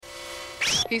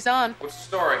He's on. What's the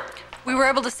story? We were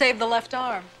able to save the left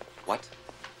arm. What?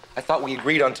 I thought we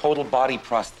agreed on total body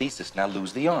prosthesis. Now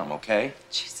lose the arm, okay?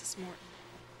 Jesus, Morton.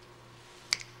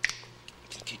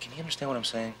 Can you understand what I'm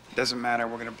saying? It doesn't matter.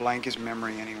 We're going to blank his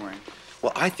memory anyway.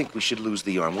 Well, I think we should lose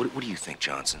the arm. What do you think,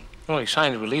 Johnson? Well, he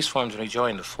signed the release forms when he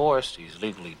joined the force. He's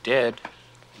legally dead.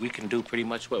 We can do pretty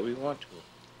much what we want to.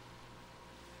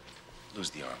 Lose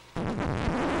the arm.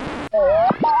 Okay,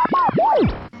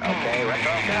 let's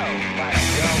go.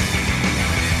 Let's go.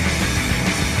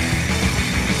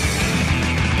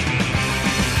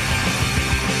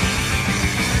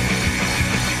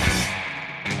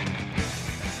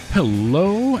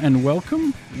 Hello and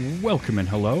welcome. Welcome and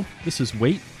hello. This is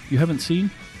Wait You Haven't Seen,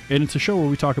 and it's a show where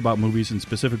we talk about movies, and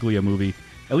specifically a movie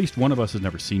at least one of us has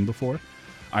never seen before.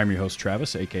 I'm your host,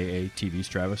 Travis, aka TV's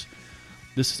Travis.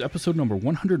 This is episode number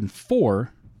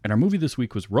 104, and our movie this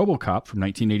week was RoboCop from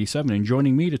 1987, and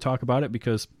joining me to talk about it,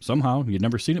 because somehow you'd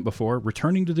never seen it before,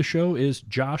 returning to the show is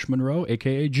Josh Monroe,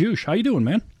 aka Juice. How you doing,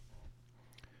 man?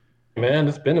 Man,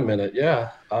 it's been a minute.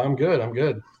 Yeah, I'm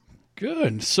good.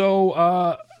 Good.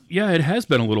 So, yeah, it has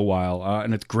been a little while,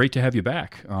 and it's great to have you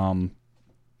back.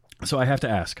 So I have to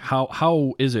ask,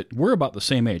 how is it? We're about the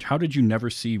same age. How did you never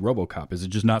see RoboCop? Is it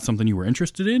just not something you were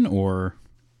interested in, or?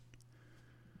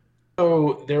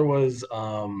 So there was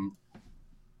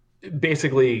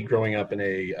basically growing up in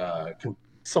a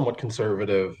somewhat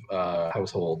conservative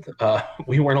household.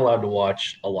 We weren't allowed to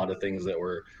watch a lot of things that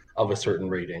were of a certain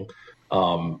rating.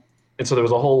 And so there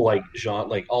was a whole like genre,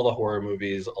 like all the horror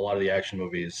movies, a lot of the action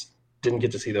movies. Didn't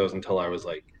get to see those until I was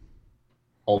like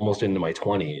almost into my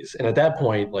 20s. And at that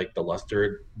point, like the luster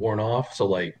had worn off. So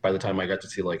like by the time I got to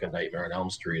see like A Nightmare on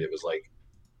Elm Street, it was like,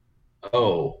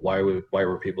 oh, why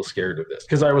were people scared of this?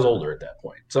 Because I was older at that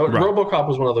point. So right. RoboCop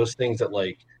was one of those things that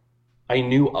like I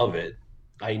knew of it,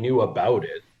 I knew about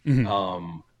it,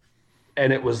 and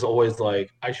it was always like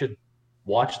I should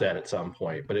watch that at some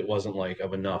point, but it wasn't like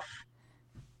of enough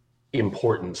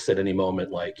importance at any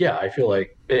moment. Like, yeah, I feel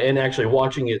like, and actually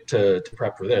watching it to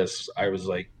prep for this, I was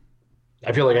like,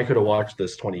 I feel like I could have watched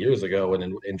this 20 years ago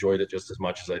and enjoyed it just as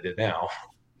much as I did now.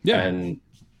 Yeah. And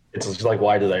it's just like,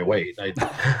 why did I wait?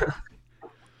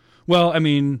 Well, I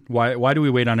mean, why do we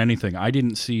wait on anything? I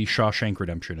didn't see Shawshank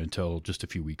Redemption until just a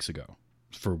few weeks ago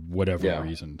for whatever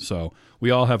reason. So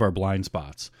we all have our blind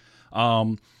spots.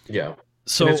 Yeah.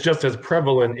 So and it's just as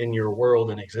prevalent in your world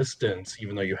and existence,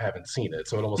 even though you haven't seen it.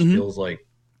 So it almost feels like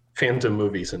phantom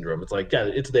movie syndrome. It's like, yeah,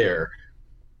 it's there.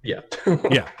 Yeah.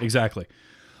 Yeah, exactly.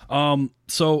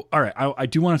 So, all right, I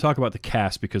do want to talk about the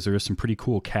cast because there is some pretty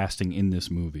cool casting in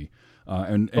this movie.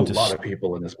 And a lot of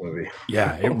people in this movie.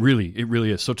 Yeah, it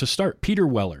really is. So to start, Peter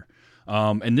Weller.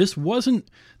 And this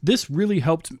really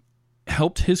helped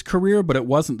his career, but it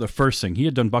wasn't the first thing. He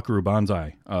had done Buckaroo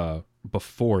Banzai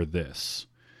before this.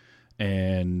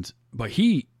 But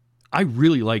I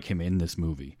really like him in this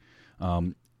movie.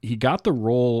 He got the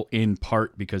role in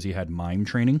part because he had mime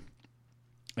training,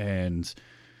 and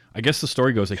I guess the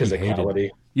story goes that he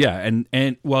hated. Yeah, and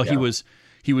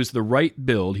he was the right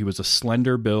build. He was a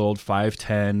slender build,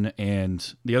 5'10",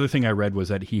 and the other thing I read was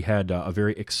that he had a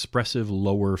very expressive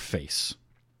lower face,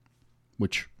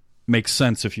 which makes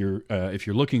sense if you're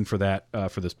looking for that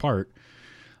for this part.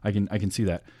 I can see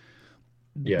that.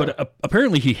 Yeah. But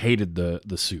apparently he hated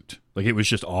the suit. Like, it was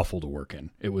just awful to work in.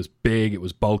 It was big, it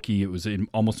was bulky, it was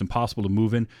almost impossible to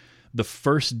move in. The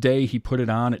first day he put it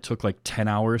on, it took like 10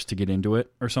 hours to get into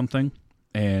it or something.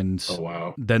 And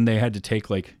then they had to take,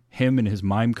 like, him and his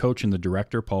mime coach and the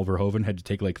director, Paul Verhoeven, had to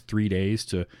take like 3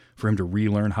 days for him to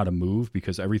relearn how to move,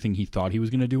 because everything he thought he was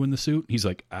going to do in the suit, he's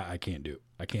like, I can't do.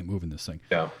 I can't move in this thing.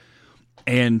 Yeah.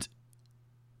 And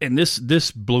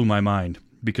this blew my mind,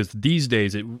 because these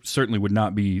days it certainly would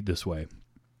not be this way.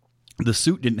 The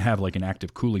suit didn't have like an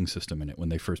active cooling system in it when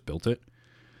they first built it.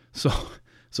 So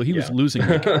he was losing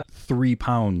like 3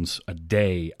 pounds a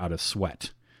day out of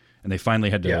sweat. And they finally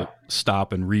had to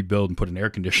stop and rebuild and put an air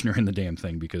conditioner in the damn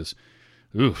thing because,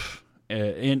 oof.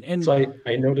 And so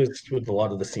I noticed with a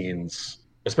lot of the scenes,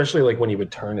 especially like when he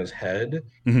would turn his head,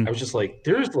 I was just like,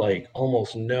 there's like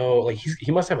almost no, like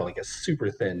he must have like a super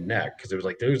thin neck, because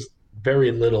there's very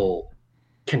little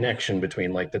connection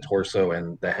between like the torso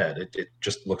and the head. It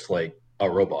just looks like a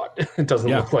robot. It doesn't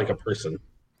look like a person.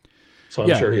 So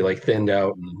I'm sure he like thinned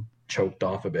out and choked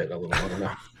off a bit a little. I don't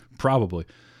know. Probably.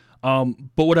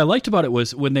 But what I liked about it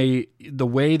was when the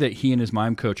way that he and his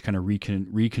mime coach kind of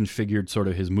reconfigured sort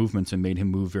of his movements and made him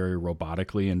move very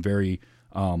robotically and very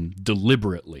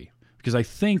deliberately. Because I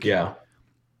think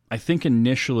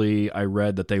initially I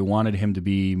read that they wanted him to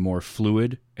be more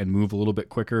fluid and move a little bit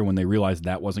quicker when they realized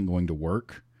that wasn't going to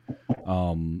work.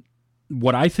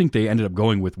 what I think they ended up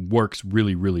going with works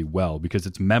really, really well because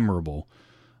it's memorable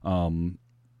in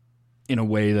a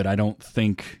way that I don't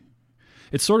think...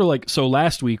 It's sort of like... So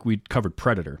last week we covered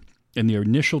Predator, and the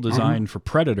initial design for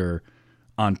Predator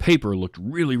on paper looked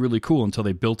really, really cool until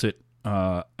they built it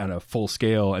at a full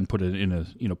scale and put it in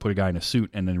a, put a guy in a suit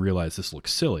and then realized this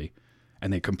looks silly.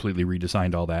 And they completely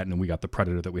redesigned all that, and then we got the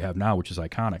Predator that we have now, which is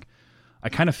iconic. I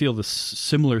kind of feel this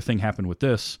similar thing happened with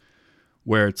this,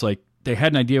 where it's like they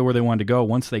had an idea where they wanted to go.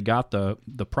 Once they got the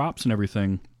props and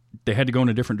everything, they had to go in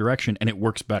a different direction, and it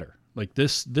works better. Like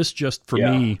this just for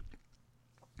me.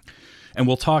 And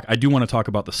we'll talk. I do want to talk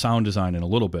about the sound design in a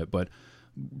little bit, but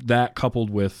that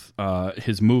coupled with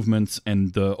his movements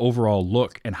and the overall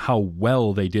look and how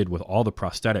well they did with all the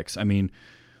prosthetics. I mean,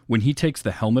 when he takes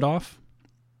the helmet off,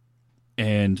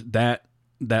 and that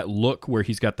look where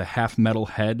he's got the half metal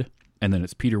head, and then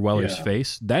it's Peter Weller's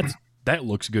face. That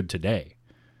looks good today.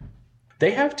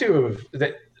 They have to have.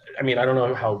 I mean, I don't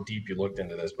know how deep you looked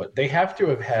into this, but they have to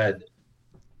have had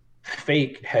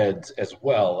fake heads as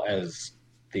well as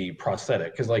the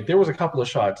prosthetic, because like there was a couple of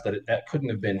shots that couldn't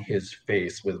have been his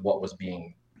face with what was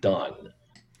being done,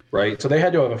 right? So they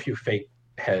had to have a few fake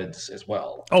heads as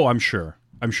well. Oh, I'm sure,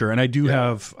 and I do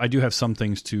have some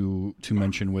things to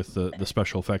mention with the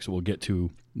special effects that we'll get to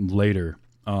later.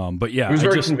 But yeah, it was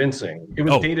very convincing. It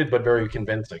was dated, but very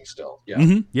convincing still.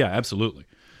 Yeah, yeah, absolutely.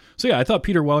 So yeah, I thought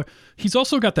Peter Weller. He's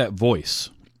also got that voice,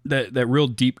 that real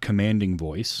deep, commanding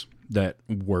voice that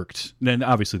worked. Then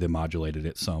obviously they modulated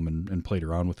it some and played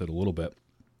around with it a little bit.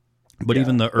 But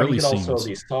even the early scenes, scenes, also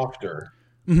be softer.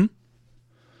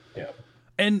 Yeah,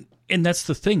 and that's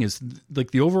the thing is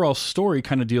like the overall story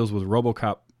kind of deals with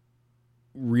RoboCop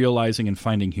realizing and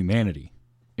finding humanity.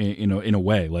 In a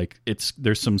way, like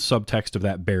there's some subtext of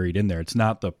that buried in there. It's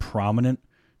not the prominent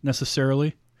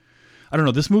necessarily. I don't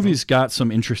know. This movie's got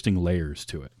some interesting layers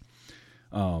to it,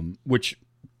 which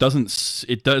doesn't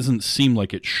seem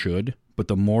like it should. But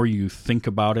the more you think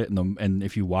about it, and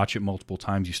if you watch it multiple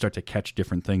times, you start to catch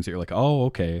different things that you're like, oh,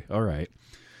 okay, all right.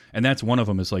 And that's one of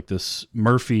them. Is like this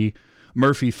Murphy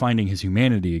finding his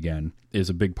humanity again is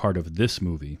a big part of this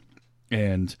movie,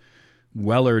 and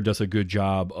Weller does a good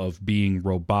job of being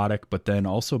robotic, but then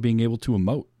also being able to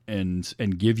emote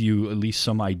and give you at least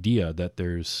some idea that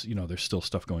there's still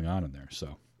stuff going on in there.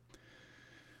 So,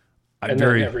 then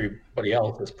everybody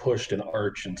else is pushed an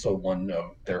arch, and so one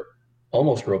note. They're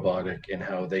almost robotic in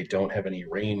how they don't have any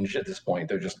range at this point.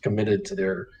 They're just committed to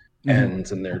their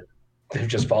ends, and they're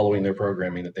just following their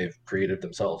programming that they've created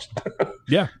themselves.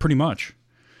 Yeah, pretty much.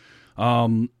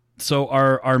 So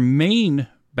our main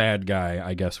bad guy,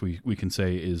 I guess we can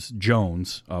say, is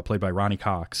Jones, played by Ronnie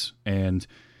Cox. And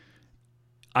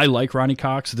I like Ronnie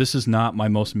Cox. This is not my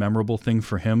most memorable thing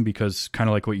for him because kind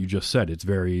of like what you just said,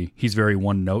 he's very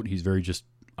one note. He's very just,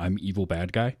 I'm evil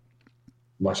bad guy.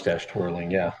 Mustache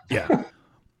twirling, yeah. Yeah.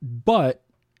 But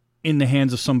in the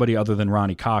hands of somebody other than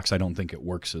Ronnie Cox, I don't think it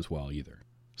works as well either.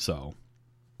 So,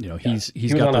 he's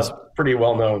got on this a pretty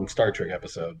well-known Star Trek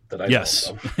episode that I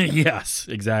Yes. Yes,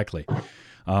 exactly.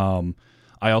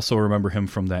 I also remember him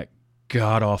from that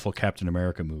god-awful Captain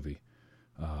America movie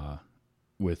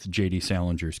with J.D.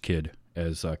 Salinger's kid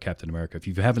as Captain America. If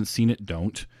you haven't seen it,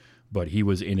 don't. But he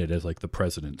was in it as like the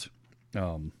president.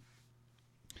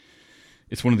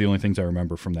 It's one of the only things I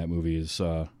remember from that movie is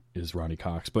Ronnie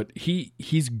Cox. But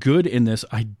he's good in this.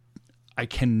 I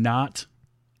cannot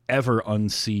ever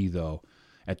unsee, though,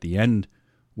 at the end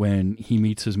when he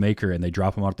meets his maker and they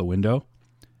drop him out the window.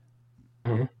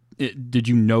 Mm-hmm. Did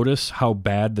you notice how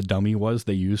bad the dummy was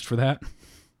they used for that?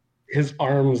 His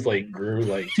arms grew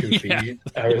 2 feet.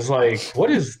 I was like,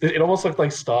 what is this? It almost looked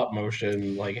like stop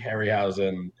motion, like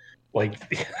Harryhausen. Like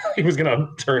he was going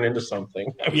to turn into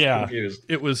something. I was confused.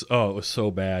 It was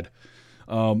so bad.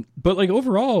 But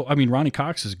overall, I mean, Ronnie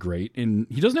Cox is great and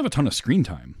he doesn't have a ton of screen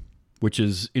time, which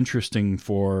is interesting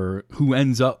for who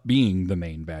ends up being the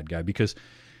main bad guy because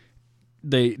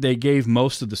they gave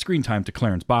most of the screen time to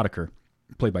Clarence Boddicker,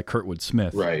 played by Kurtwood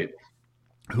Smith, right?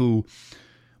 Who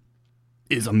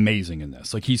is amazing in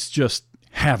this. Like he's just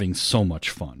having so much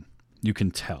fun. You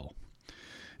can tell.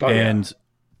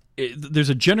 There's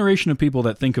a generation of people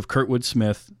that think of Kurtwood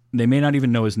Smith. They may not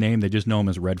even know his name. They just know him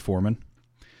as Red Foreman.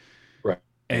 Right.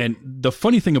 And the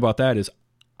funny thing about that is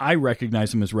I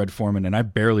recognize him as Red Foreman and I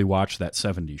barely watched that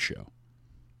 70s show.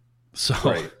 So,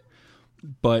 right.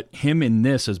 But him in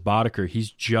this as Boddicker, he's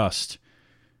just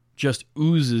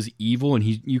oozes evil, and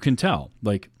you can tell.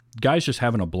 Guy's just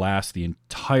having a blast the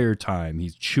entire time.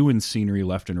 He's chewing scenery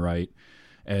left and right,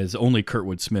 as only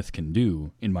Kurtwood Smith can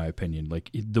do, in my opinion.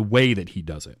 The way that he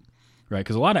does it, right?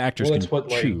 Because a lot of actors can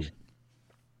chew.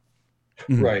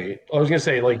 Right. I was gonna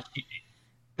say like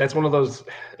that's one of those.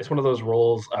 It's one of those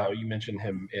roles. You mentioned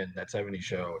him in that '70s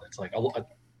show, and it's like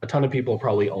a ton of people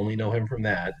probably only know him from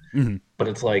that. Mhm. But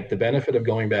it's like the benefit of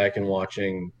going back and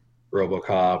watching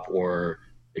RoboCop, or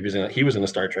he was in a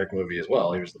Star Trek movie as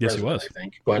well. He was the Yes, he president, was. I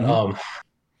think. But Mhm.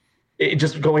 it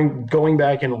just going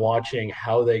back and watching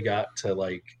how they got to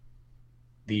like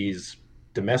these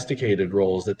domesticated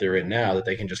roles that they're in now that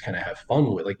they can just kind of have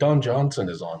fun with. Like Don Johnson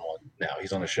is on one now.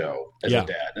 He's on a show as Yeah. a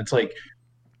dad. And it's like,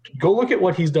 go look at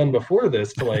what he's done before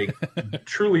this to like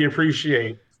truly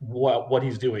appreciate what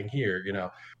he's doing here. You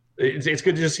know, it's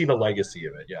good to just see the legacy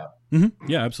of it. Yeah.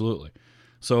 Yeah, absolutely.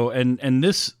 So, and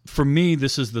this, for me,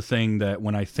 this is the thing that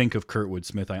when I think of Kurtwood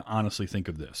Smith, I honestly think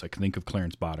of this. I can think of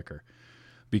Clarence Boddicker,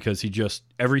 because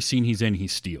every scene he's in, he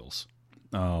steals.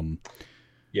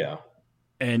 Yeah.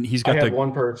 And he's I got have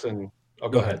one person. Oh,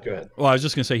 go ahead. Go ahead. Well, I was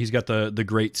just gonna say he's got the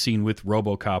great scene with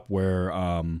RoboCop where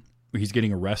he's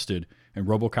getting arrested and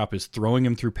RoboCop is throwing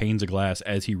him through panes of glass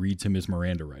as he reads him his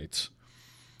Miranda rights.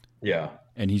 Yeah.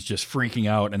 And he's just freaking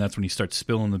out, and that's when he starts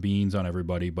spilling the beans on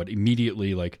everybody. But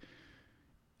immediately, like,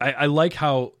 I like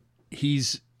how he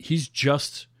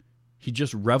just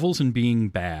revels in being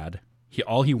bad.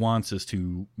 All he wants is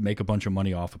to make a bunch of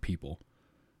money off of people.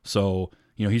 So,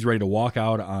 you know, he's ready to walk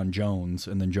out on Jones,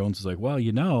 and then Jones is like, well,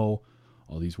 you know,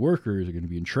 all these workers are going to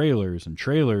be in trailers, and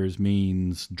trailers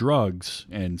means drugs,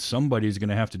 and somebody's going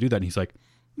to have to do that. And he's like,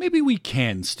 maybe we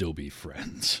can still be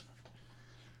friends.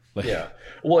 Like, Yeah.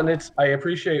 Well, and I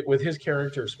appreciate with his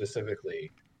character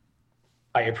specifically,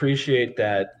 I appreciate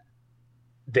that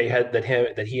he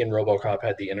and RoboCop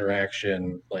had the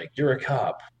interaction, like, you're a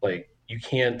cop, like, you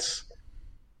can't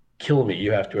kill me,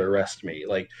 you have to arrest me.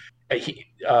 Like,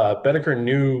 Bedecker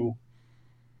knew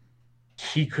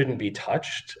he couldn't be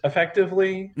touched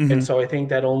effectively, and so I think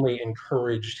that only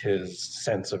encouraged his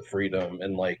sense of freedom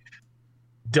and like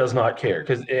does not care,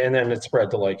 and then it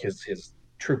spread to like his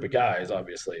troop of guys,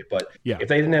 obviously. But Yeah. if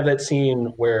they didn't have that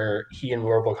scene where he and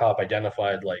RoboCop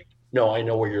identified, like, no, I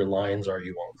know where your lines are,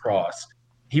 you won't cross,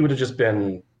 he would have just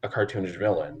been a cartoonish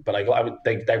villain. But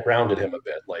that grounded him a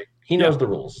bit. Like, he knows the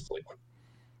rules. Like,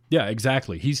 yeah,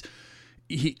 exactly.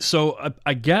 So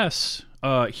I guess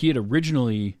he had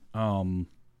originally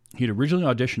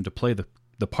auditioned to play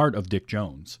the part of Dick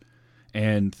Jones,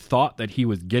 and thought that he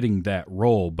was getting that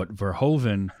role, but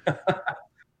Verhoeven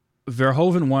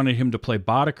wanted him to play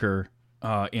Boddicker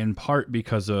in part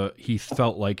because he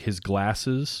felt like his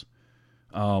glasses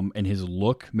and his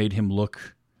look made him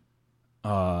look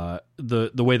the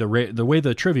way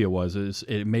the trivia was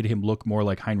it made him look more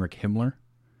like Heinrich Himmler,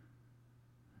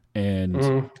 and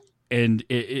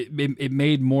it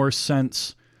made more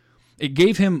sense. It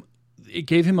gave him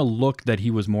a look that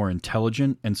he was more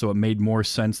intelligent, and so it made more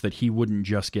sense that he wouldn't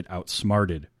just get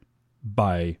outsmarted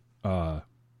by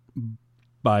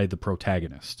the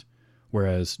protagonist,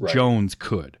 whereas Jones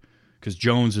could, because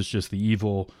Jones is just the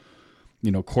evil,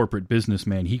 corporate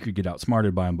businessman. He could get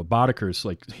outsmarted by him, but Boddicker's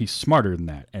like, he's smarter than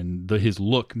that, and his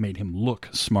look made him look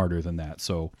smarter than that.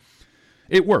 So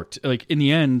it worked. Like, in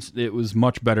the end, it was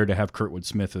much better to have Kurtwood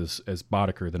Smith as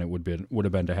Boddicker than it would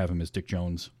have been to have him as Dick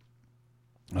Jones.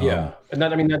 Yeah, and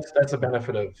that's a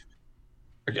benefit of.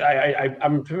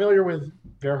 I'm familiar with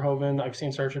Verhoeven. I've seen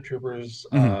Starship Troopers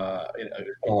in a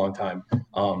long time.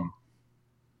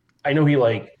 I know he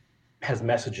like has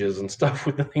messages and stuff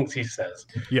with the things he says.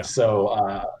 Yeah. So,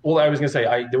 I was gonna say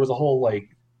there was a whole like,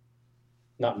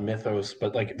 not mythos,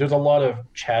 but like there's a lot of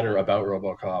chatter about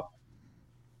RoboCop,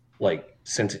 like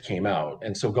since it came out,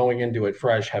 and so going into it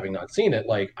fresh, having not seen it,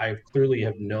 like I clearly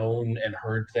have known and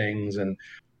heard things, and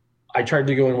I tried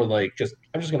to go in with like,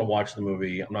 I'm just going to watch the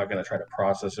movie. I'm not going to try to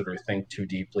process it or think too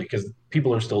deeply, because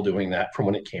people are still doing that from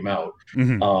when it came out.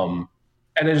 Mm-hmm.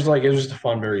 And it was just a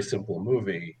fun, very simple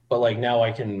movie. But like now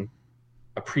I can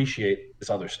appreciate this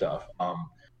other stuff.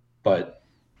 But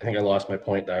I think I lost my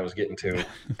point that I was getting to.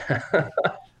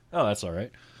 Oh, that's all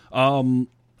right.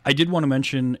 I did want to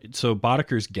mention, so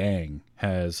Boddicker's gang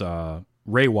has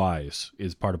Ray Wise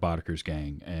is part of Boddicker's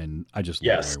gang, and I just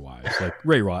love Ray Wise. Like,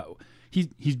 Ray Wise.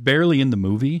 He's barely in the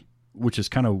movie, which is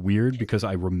kind of weird because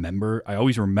I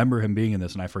always remember him being in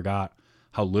this, and I forgot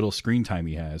how little screen time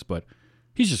he has, but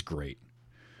he's just great.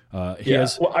 Well,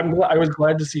 I was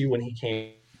glad to see when he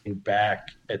came back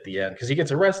at the end, because he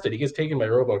gets arrested, he gets taken by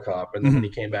RoboCop, and then when he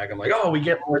came back, I'm like, oh, we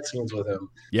get more scenes with him.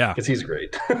 Yeah, because he's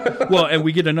great. Well, and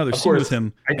we get another scene with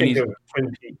him. I think of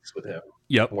Twin Peaks with him.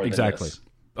 Yep, exactly.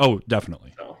 Oh,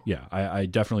 definitely. So. Yeah, I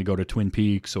definitely go to Twin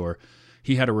Peaks, or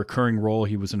he had a recurring role.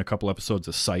 He was in a couple episodes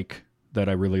of Psych that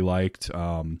I really liked.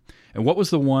 And what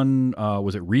was the one,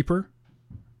 was it Reaper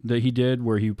that he did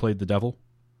where he played the devil?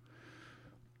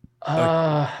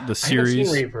 The series. I haven't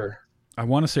seen Reaper. I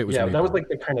want to say it was. Yeah, Reaper. that was like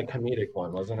the kind of comedic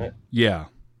one, wasn't it? Yeah.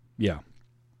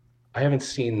 I haven't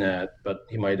seen that, but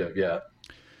he might have. Yeah.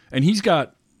 And he's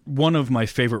got one of my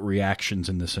favorite reactions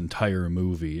in this entire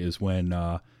movie is when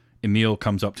Emil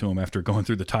comes up to him after going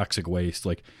through the toxic waste,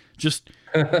 like just.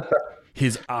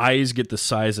 His eyes get the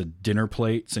size of dinner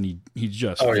plates, and he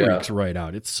just freaks right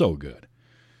out. It's so good.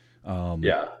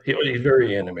 He's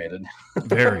very animated.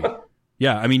 Very.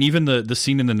 Yeah, I mean, even the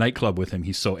scene in the nightclub with him,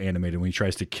 he's so animated when he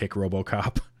tries to kick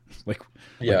RoboCop. like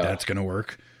that's going to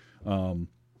work. And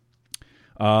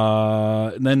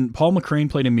then Paul McCrane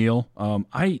played Emil.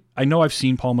 I know I've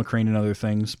seen Paul McCrane in other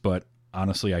things, but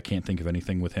honestly, I can't think of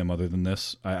anything with him other than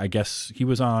this. I guess he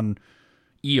was on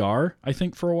ER, I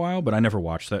think, for a while, but I never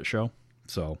watched that show.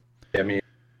 So, I mean,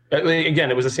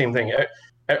 again, it was the same thing.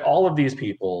 All of these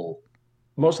people,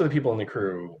 most of the people in the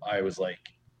crew, I was like,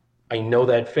 I know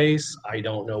that face. I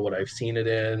don't know what I've seen it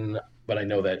in, but I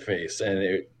know that face.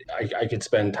 And I could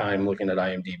spend time looking at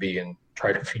IMDb and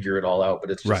try to figure it all out,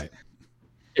 but it's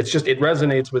just, it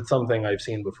resonates with something I've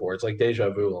seen before. It's like deja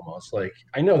vu almost. Like,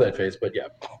 I know that face, but yeah.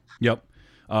 Yep.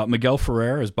 Miguel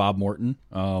Ferrer is Bob Morton.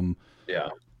 Yeah.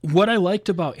 What I liked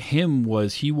about him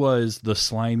was he was the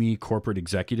slimy corporate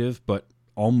executive, but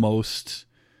almost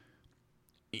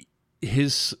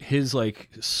his like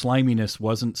sliminess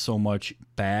wasn't so much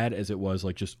bad as it was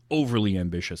like just overly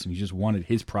ambitious, and he just wanted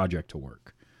his project to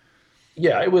work.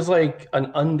 Yeah, it was like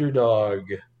an underdog,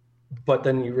 but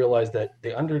then you realize that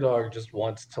the underdog just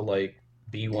wants to like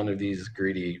be one of these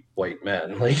greedy white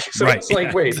men. Like, so it's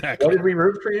like, wait, exactly. What did we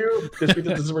root for you?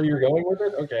 This is where you're going with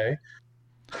it? Okay.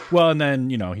 Well, and then,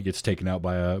 he gets taken out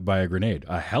by a grenade,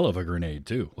 a hell of a grenade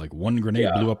too. Like one grenade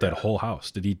blew up that whole house.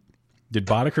 Did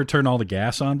Boddicker turn all the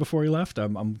gas on before he left?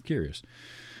 I'm curious.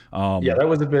 That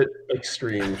was a bit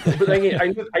extreme, but I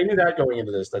knew that going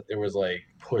into this, that there was like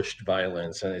pushed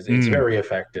violence, and it's very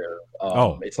effective.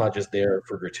 It's not just there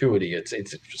for gratuity. It's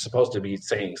supposed to be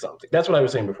saying something. That's what I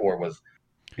was saying before, was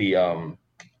the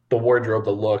wardrobe,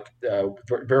 the look,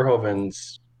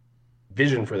 Verhoeven's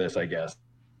vision for this, I guess.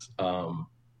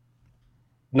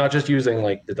 Not just using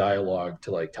like the dialogue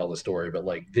to like tell the story, but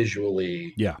like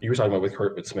visually. Yeah, you were talking about with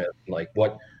Kurtwood Smith, like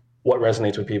what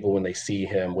resonates with people when they see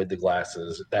him with the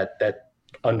glasses. That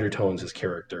undertones his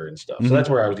character and stuff. So that's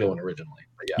where I was going originally.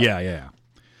 But yeah.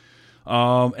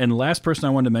 And last person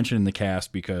I wanted to mention in the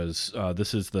cast, because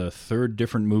this is the third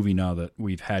different movie now that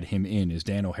we've had him in, is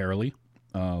Dan O'Harely,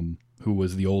 who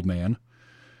was the old man,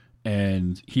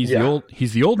 and he's the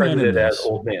old man in this. As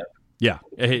old man. Yeah,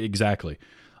 exactly.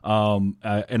 And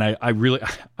I really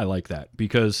like that,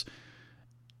 because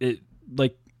I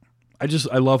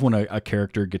love when a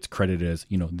character gets credited as,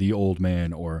 the old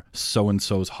man or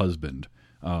so-and-so's husband.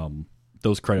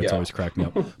 Those credits always crack me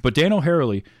up. But Dan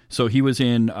O'Harely, so he was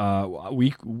in,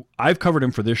 I've covered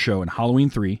him for this show in Halloween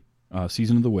 3,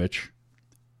 Season of the Witch,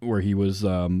 where he was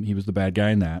the bad guy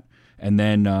in that. And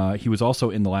then he was also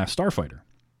in The Last Starfighter.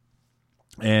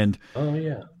 And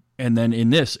and then in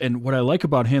this, and what I like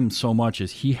about him so much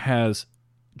is he has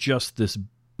just this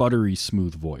buttery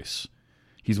smooth voice.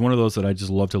 He's one of those that I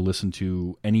just love to listen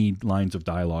to any lines of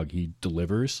dialogue he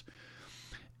delivers.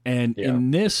 And in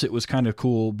this, it was kind of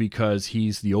cool because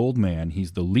he's the old man.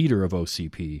 He's the leader of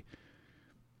OCP,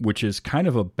 which is kind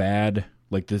of a bad,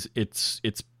 like this, it's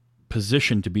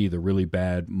positioned to be the really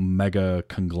bad mega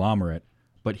conglomerate,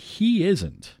 but he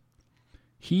isn't.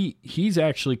 He's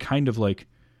actually kind of like,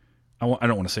 I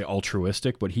don't want to say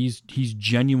altruistic, but he's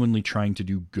genuinely trying to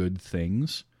do good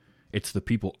things. It's the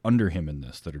people under him in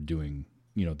this that are doing,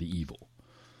 the evil.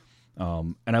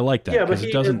 And I like that. Yeah, but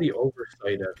he has the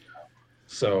oversight of that.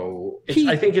 So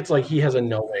I think it's like he has a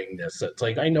knowingness. It's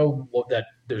like, I know that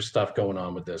there's stuff going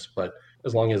on with this, but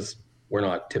as long as we're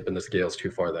not tipping the scales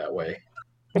too far that way.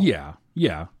 Yeah.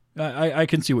 I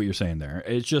can see what you're saying there.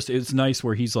 It's nice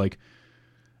where he's like,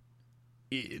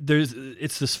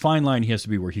 it's this fine line he has to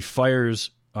be where he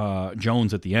fires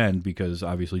Jones at the end, because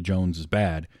obviously Jones is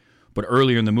bad. But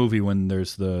earlier in the movie, when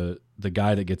there's the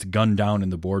guy that gets gunned down in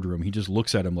the boardroom, he just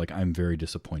looks at him like, I'm very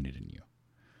disappointed in you.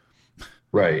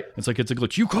 Right. It's like, it's a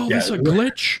glitch. You call this a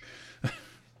glitch?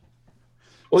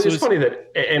 Well, so it's funny that,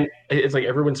 and it's like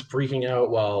everyone's freaking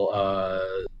out while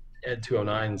Ed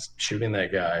 209's shooting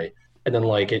that guy. And then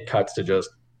like it cuts to just,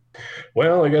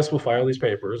 well, I guess we'll file these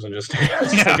papers and just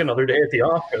take another day at the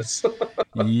office.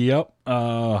 Yep.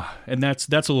 And that's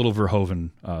a little Verhoeven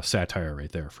satire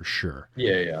right there for sure.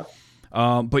 Yeah.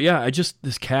 But yeah,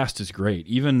 this cast is great.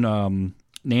 Even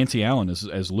Nancy Allen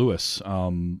as Lewis.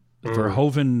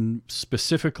 Verhoeven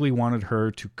specifically wanted her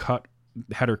to cut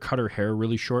her hair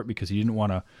really short because he didn't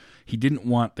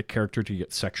want the character to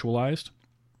get sexualized.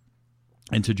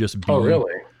 and to just be. Oh,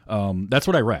 really? That's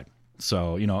what I read.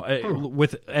 So, you know,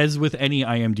 with any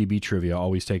IMDb trivia,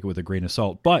 always take it with a grain of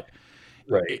salt. But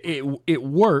Right. it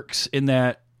works in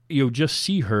that you just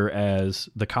see her as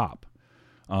the cop.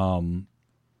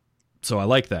 So I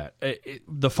like that.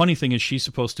 The funny thing is she's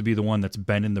supposed to be the one that's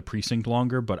been in the precinct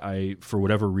longer, but for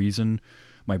whatever reason,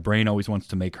 my brain always wants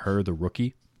to make her the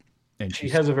rookie. And She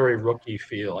has a very rookie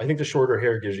feel. I think the shorter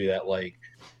hair gives you that like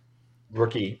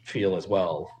rookie feel as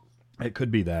well. It could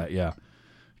be that, yeah.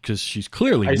 Because she's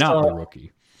clearly I not saw- the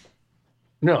rookie.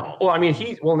 No, well, I mean,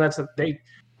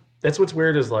 that's what's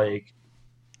weird is like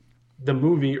the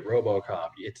movie RoboCop.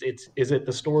 It's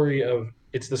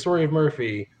the story of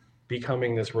Murphy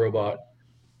becoming this robot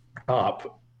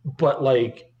cop, but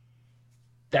like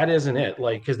that isn't it.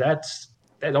 Like, because that's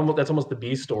almost the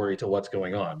B story to what's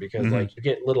going on. Because like you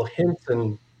get little hints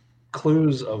and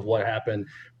clues of what happened,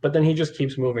 but then he just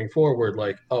keeps moving forward.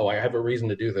 Like, oh, I have a reason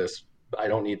to do this. I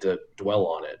don't need to dwell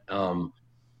on it.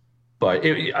 But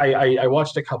I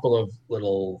watched a couple of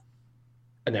little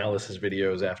analysis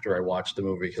videos after I watched the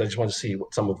movie because I just wanted to see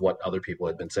some of what other people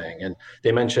had been saying, and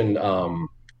they mentioned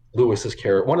Lewis's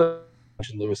character. One of them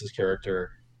mentioned Lewis's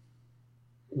character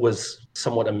was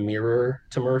somewhat a mirror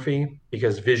to Murphy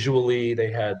because visually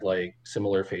they had like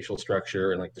similar facial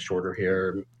structure and like the shorter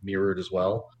hair mirrored as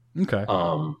well. Okay.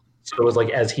 So it was like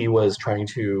as he was trying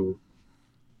to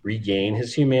regain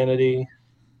his humanity,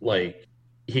 like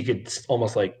he could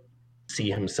almost like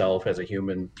see himself as a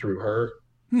human through her,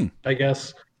 I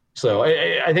guess. So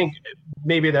I think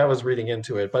maybe that was reading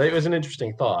into it, but it was an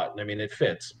interesting thought. I mean, it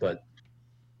fits, but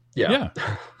yeah.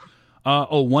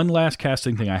 One last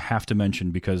casting thing I have to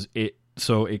mention because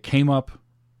it came up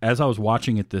as I was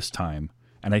watching it this time,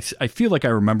 and I feel like I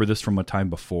remember this from a time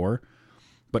before,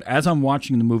 but as I'm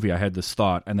watching the movie, I had this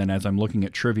thought, and then as I'm looking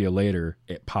at trivia later,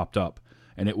 it popped up.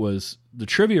 And the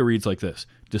trivia reads like this.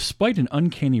 Despite an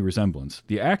uncanny resemblance,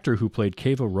 the actor who played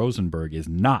Keva Rosenberg is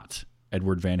not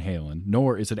Edward Van Halen,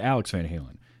 nor is it Alex Van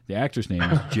Halen. The actor's name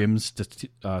is Jim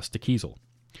Stickiesel.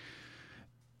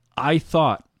 I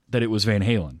thought that it was Van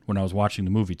Halen when I was watching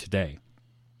the movie today.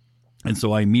 And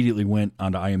so I immediately went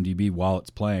onto IMDb while it's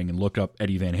playing and looked up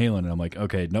Eddie Van Halen, and I'm like,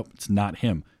 okay, nope, it's not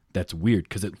him. That's weird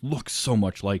because it looks so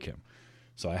much like him.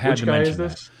 So I had Which to guy mention is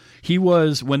this? that. He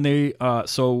was when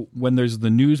there's the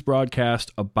news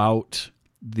broadcast about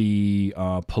the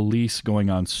police going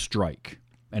on strike,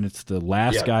 and it's the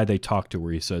last guy they talk to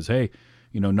where he says, "Hey,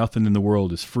 nothing in the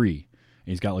world is free."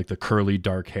 And he's got like the curly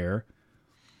dark hair.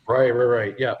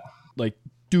 Right. Yeah. Like,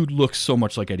 dude looks so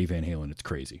much like Eddie Van Halen. It's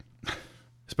crazy,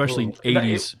 especially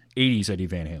 80s Eddie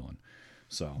Van Halen.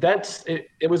 So That's it.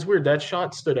 It was weird. That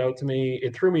shot stood out to me.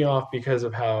 It threw me off because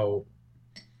of how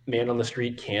Man on the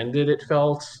Street candid it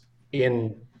felt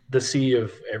in the sea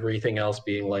of everything else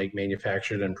being like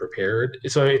manufactured and prepared.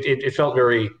 So it felt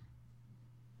very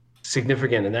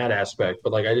significant in that aspect,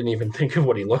 but like I didn't even think of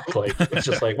what he looked like. It's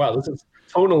just like, wow, this is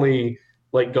totally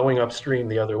like going upstream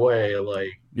the other way, like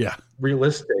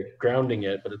realistic, grounding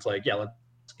it, but it's like, yeah, let's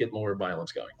get more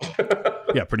violence going.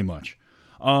 Yeah, pretty much.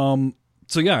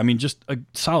 So yeah, I mean, just a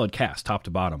solid cast, top to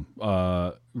bottom.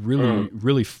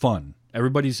 Really fun.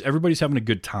 Everybody's having a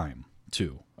good time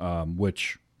too,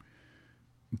 which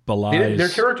belies Their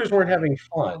characters weren't having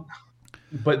fun,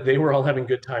 but they were all having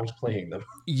good times playing them.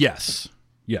 Yes.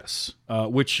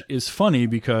 Which is funny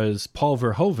because Paul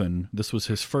Verhoeven, this was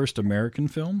his first American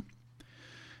film,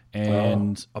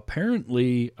 and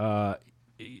apparently,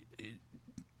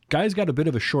 guy's got a bit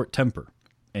of a short temper.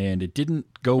 And it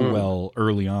didn't go well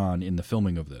early on in the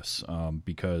filming of this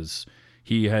because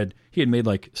he had made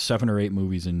like 7 or 8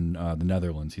 movies in the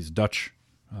Netherlands. He's Dutch.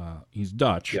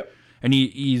 Yep. And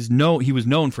he was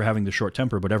known for having the short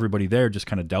temper, but everybody there just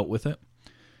kind of dealt with it.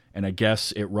 And I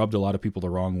guess it rubbed a lot of people the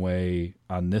wrong way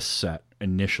on this set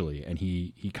initially. And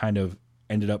he kind of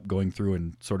ended up going through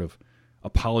and sort of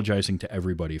apologizing to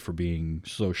everybody for being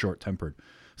so short-tempered.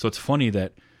 So it's funny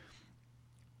that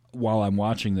while I'm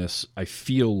watching this, I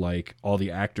feel like all the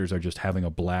actors are just having a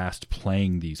blast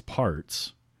playing these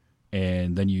parts.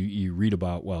 And then you read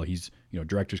about, well, he's,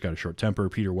 director's got a short temper.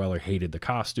 Peter Weller hated the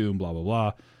costume, blah, blah,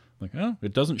 blah. Like, oh,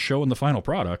 it doesn't show in the final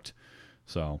product.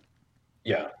 So.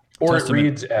 Yeah. Or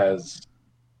Testament.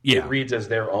 It reads as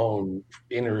their own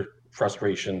inner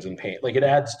frustrations and pain. Like it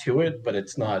adds to it, but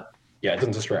it's not, it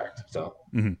doesn't distract. So.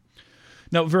 Mm-hmm.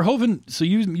 Now, Verhoeven, so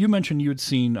you mentioned you had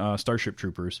seen Starship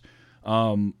Troopers.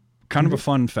 Kind of a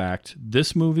fun fact,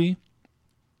 this movie,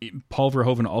 Paul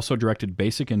Verhoeven also directed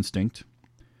Basic Instinct,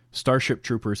 Starship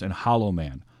Troopers, and Hollow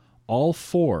Man. All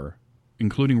 4,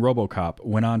 including RoboCop,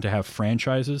 went on to have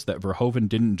franchises that Verhoeven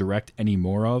didn't direct any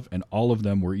more of, and all of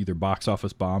them were either box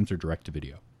office bombs or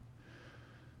direct-to-video.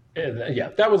 Yeah,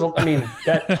 that was. I mean,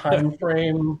 that time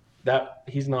frame. That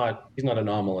he's not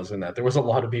anomalous in that. There was a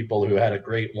lot of people who had a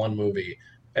great one movie,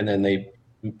 and then they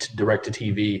direct to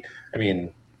TV. I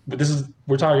mean, but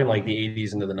we're talking like the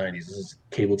 80s into the 90s. This is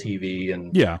cable TV,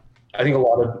 and Yeah. I think a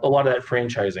lot of that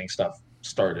franchising stuff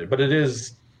started. But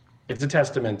it's a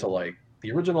testament to like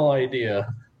the original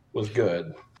idea was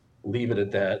good. Leave it at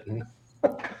that. And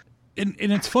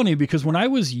it's funny because when I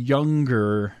was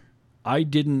younger, I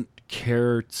didn't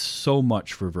care so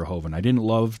much for Verhoeven. I didn't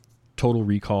love Total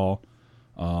Recall.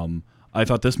 I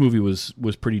thought this movie was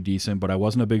pretty decent, but I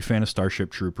wasn't a big fan of Starship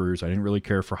Troopers. I didn't really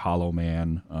care for Hollow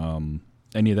Man,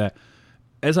 any of that.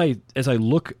 As I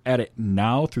look at it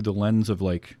now through the lens of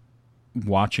like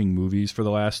watching movies for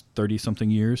the last 30-something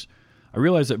years, I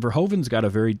realize that Verhoeven's got a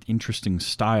very interesting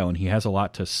style, and he has a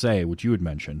lot to say, which you had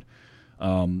mentioned.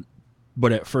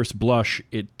 But at first blush,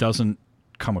 it doesn't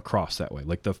come across that way.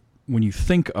 Like when you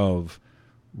think of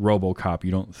RoboCop,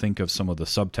 you don't think of some of the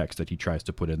subtext that he tries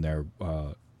to put in there,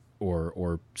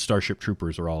 or Starship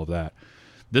Troopers, or all of that.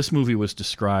 This movie was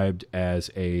described as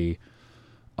a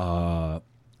leftist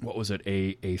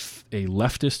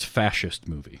fascist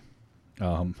movie,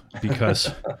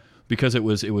 because it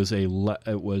was a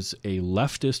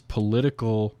leftist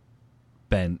political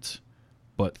bent,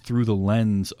 but through the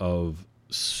lens of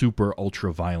super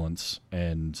ultra violence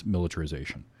and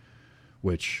militarization,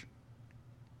 which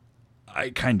I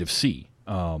kind of see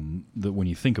when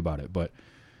you think about it. But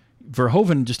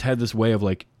Verhoeven just had this way of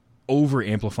like over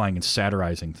amplifying and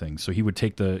satirizing things. So he would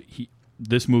take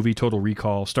this movie, Total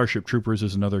Recall, Starship Troopers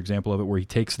is another example of it, where he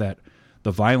takes the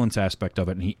violence aspect of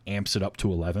it and he amps it up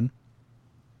to 11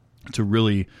 to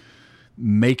really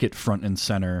make it front and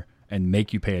center and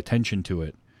make you pay attention to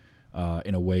it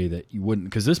in a way that you wouldn't.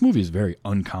 Because this movie is very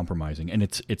uncompromising, and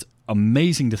it's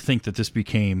amazing to think that this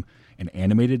became an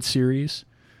animated series.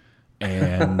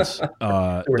 And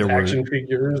there were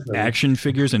action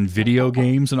figures and video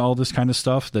games and all this kind of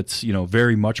stuff that's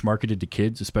very much marketed to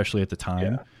kids, especially at the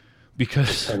time. Yeah.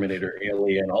 Because Terminator,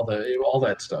 Alien, all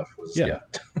that stuff was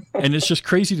And it's just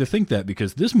crazy to think that,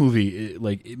 because this movie,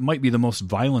 it might be the most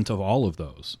violent of all of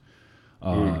those.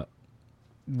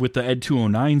 With the Ed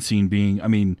 209 scene being, I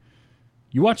mean,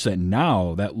 you watch that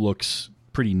now, that looks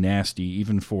pretty nasty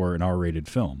even for an R-rated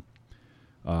film.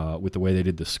 With the way they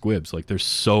did the squibs, like they're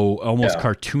so almost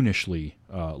cartoonishly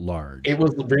large. It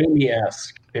was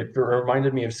Raimi-esque. It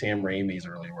reminded me of Sam Raimi's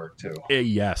early work too.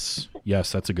 Yes,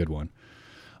 that's a good one.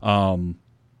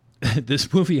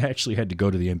 This movie actually had to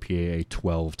go to the MPAA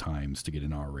 12 times to get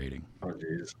an R rating. Oh,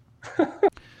 jeez.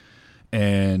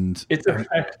 And it's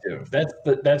effective. That's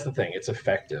the thing. It's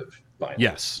effective violence.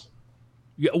 Yes.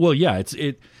 Yeah. Well, yeah.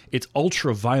 It's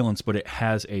ultra violence, but it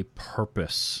has a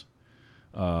purpose,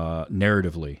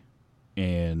 narratively,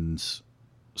 and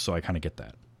so I kind of get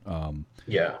that.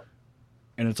 Yeah.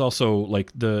 And it's also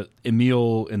like the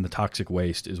Emil in the Toxic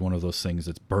Waste is one of those things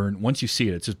that's burned. Once you see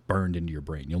it, it's just burned into your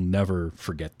brain. You'll never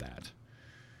forget that.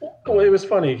 Well, it was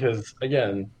funny because,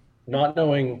 again, not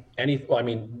knowing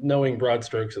knowing broad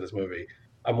strokes of this movie,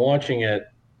 I'm watching it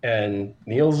and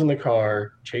Neil's in the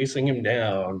car chasing him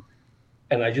down,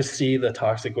 and I just see the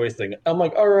toxic waste thing. I'm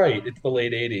like, all right, it's the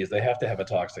late 80s. They have to have a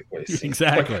toxic waste scene.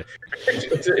 Exactly. Like,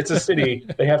 it's a city.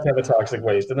 They have to have a toxic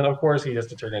waste. And then, of course, he has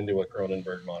to turn into a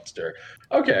Cronenberg monster.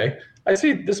 Okay. I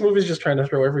see this movie's just trying to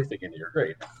throw everything into your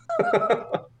grate.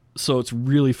 So it's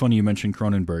really funny you mentioned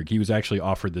Cronenberg. He was actually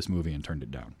offered this movie and turned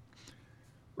it down.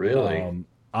 Really?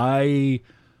 I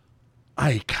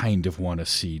kind of want to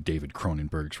see David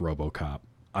Cronenberg's RoboCop.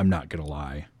 I'm not going to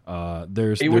lie.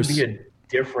 It would be a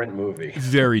different movie.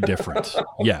 Very different.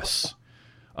 Yes.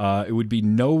 It would be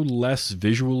no less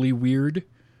visually weird.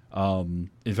 In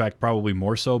fact, probably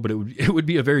more so, but it would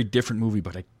be a very different movie,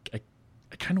 but I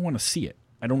kind of want to see it.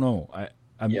 I don't know.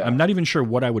 I'm not even sure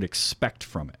what I would expect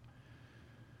from it.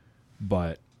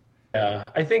 But yeah,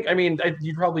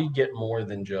 you'd probably get more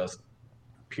than just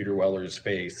Peter Weller's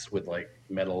face with like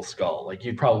metal skull. Like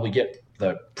you'd probably get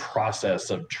the process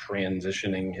of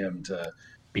transitioning him to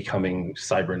becoming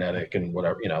cybernetic and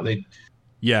whatever, they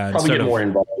probably get more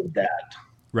involved with that.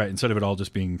 Right. Instead of it all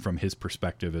just being from his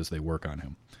perspective as they work on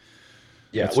him.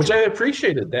 Yeah. Which I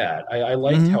appreciated that. I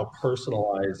liked how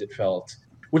personalized it felt,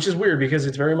 which is weird because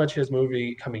it's very much his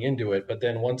movie coming into it. But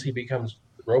then once he becomes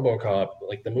RoboCop,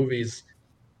 like the movie's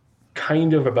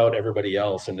kind of about everybody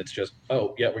else. And it's just,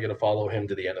 we're going to follow him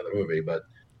to the end of the movie, but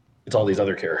it's all these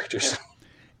other characters.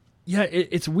 Yeah.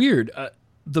 It's weird.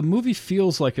 The movie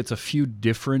feels like it's a few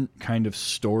different kind of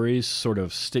stories sort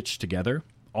of stitched together,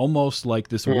 almost like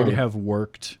this would have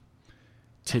worked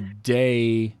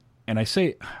today. And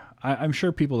I'm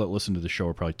sure people that listen to the show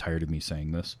are probably tired of me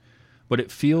saying this, but it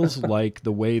feels like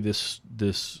the way this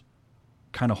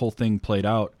kind of whole thing played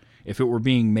out, if it were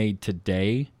being made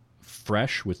today,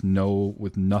 fresh with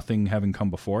nothing having come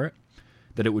before it,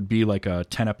 that it would be like a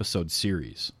 10 episode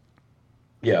series.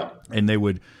 Yeah. And they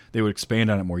would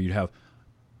expand on it more. You'd have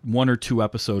 1 or 2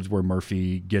 episodes where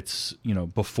Murphy gets,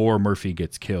 before Murphy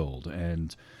gets killed,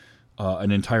 and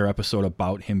an entire episode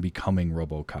about him becoming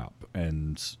RoboCop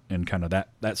and kind of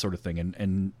that sort of thing.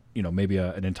 And maybe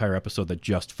an entire episode that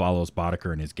just follows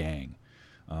Boddicker and his gang.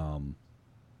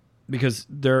 Because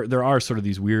there are sort of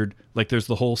these weird, like there's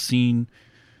the whole scene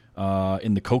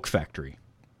in the Coke factory.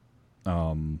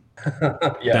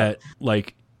 That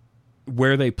like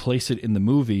where they place it in the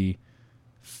movie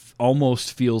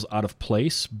almost feels out of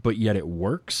place, but yet it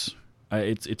works.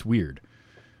 It's weird.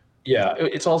 Yeah,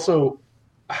 it's also,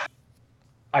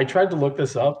 I tried to look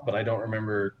this up, but I don't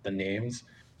remember the names.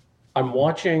 I'm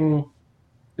watching,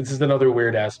 this is another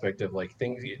weird aspect of like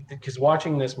things, because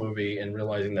watching this movie and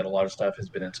realizing that a lot of stuff has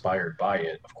been inspired by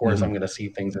it, of course I'm going to see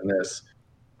things in this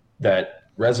that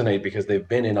resonate because they've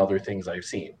been in other things I've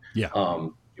seen. Yeah.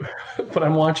 But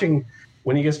I'm watching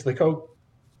when he gets to the Coke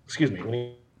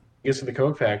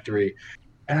factory,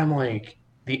 and I'm like,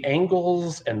 the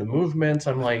angles and the movements,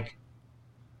 I'm like,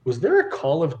 was there a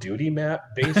Call of Duty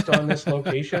map based on this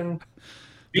location?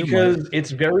 Because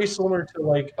it's very similar to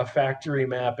like a factory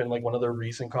map in like one of the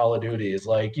recent Call of Duties.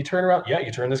 Like you turn around,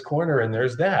 you turn this corner and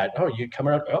there's that. Oh, you come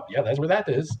around, that's where that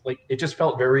is. Like it just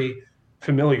felt very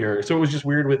familiar. So it was just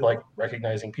weird with like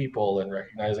recognizing people and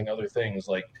recognizing other things.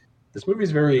 Like this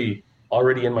movie's very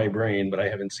already in my brain, but I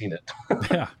haven't seen it.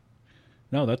 Yeah.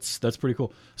 No, that's pretty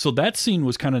cool. So that scene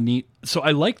was kind of neat. So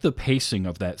I like the pacing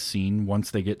of that scene once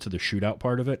they get to the shootout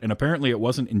part of it. And apparently it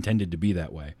wasn't intended to be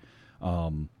that way.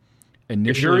 Initially,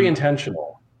 it's very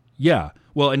intentional. Yeah.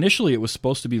 Well, initially it was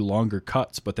supposed to be longer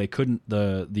cuts, but they couldn't,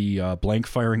 the blank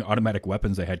firing automatic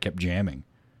weapons they had kept jamming.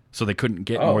 So they couldn't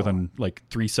get more than like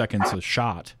 3 seconds a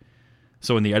shot.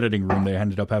 So in the editing room, they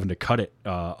ended up having to cut it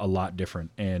a lot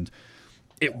different. And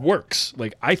it works.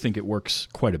 Like, I think it works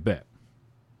quite a bit.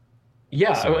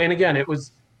 Yeah, so, and again,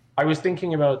 I was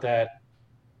thinking about that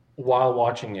while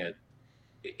watching it.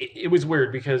 It was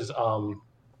weird because,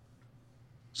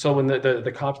 so when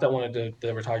the cops that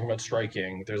were talking about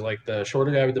striking, there's like the shorter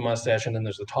guy with the mustache, and then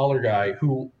there's the taller guy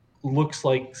who looks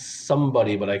like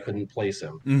somebody, but I couldn't place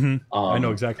him. Mm-hmm. I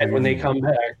know exactly. And when they come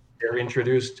back, they're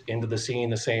introduced into the scene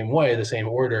the same way, the same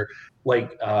order.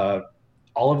 Like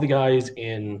all of the guys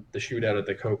in the shootout at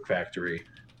the Coke factory,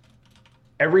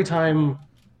 every time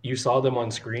you saw them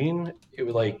on screen, it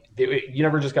was like you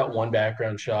never just got one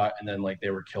background shot and then like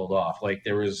they were killed off. Like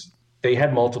they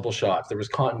had multiple shots. There was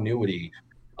continuity,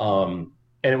 and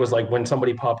it was like when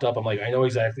somebody popped up, I'm like, I know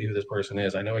exactly who this person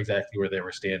is. I know exactly where they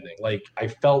were standing. Like I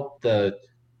felt the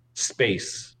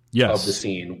space of the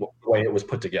scene, the way it was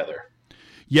put together.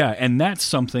 Yeah, and that's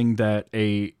something that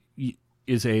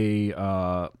is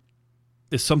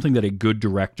something that a good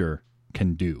director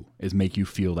can do, is make you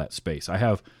feel that space. I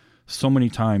have so many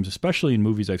times, especially in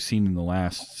movies I've seen in the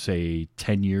last, say,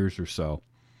 10 years or so,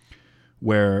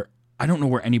 where I don't know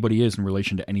where anybody is in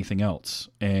relation to anything else,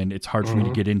 and it's hard for me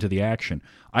to get into the action.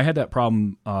 I had that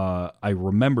problem, I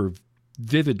remember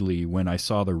vividly when I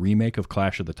saw the remake of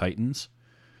Clash of the Titans.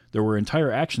 There were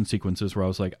entire action sequences where I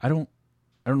was like, I don't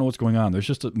know what's going on. There's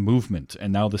just a movement,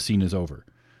 and now the scene is over.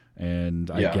 And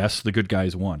I guess the good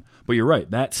guys won. But you're right,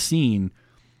 that scene,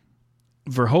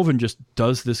 Verhoeven just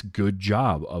does this good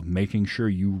job of making sure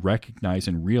you recognize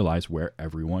and realize where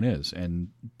everyone is. And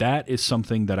that is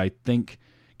something that I think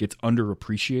gets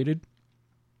underappreciated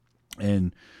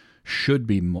and should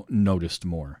be noticed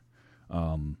more.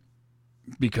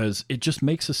 Because it just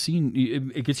makes a scene,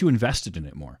 it gets you invested in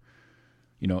it more.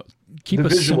 Keep the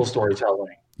visual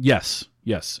storytelling. Yes.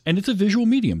 And it's a visual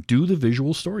medium. Do the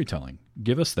visual storytelling.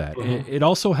 Give us that. It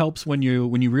also helps when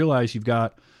you realize you've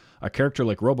got a character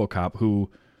like RoboCop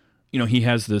who, he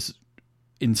has this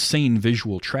insane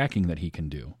visual tracking that he can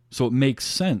do. So it makes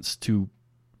sense to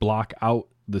block out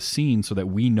the scene so that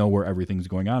we know where everything's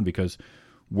going on, because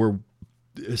we're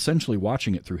essentially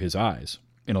watching it through his eyes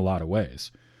in a lot of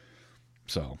ways.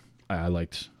 So I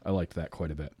liked that quite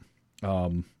a bit.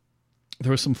 There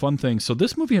were some fun things. So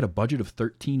this movie had a budget of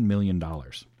 $13 million.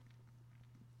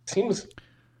 Seems,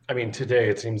 today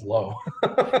it seems low.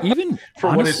 Even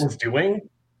for what it was doing.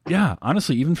 Yeah,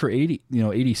 honestly, even for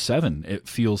 87, it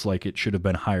feels like it should have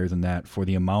been higher than that for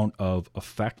the amount of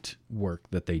effect work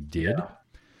that they did.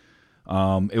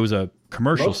 Yeah. It was a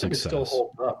commercial success. It still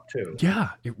holds up too. Yeah,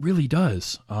 it really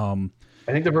does. I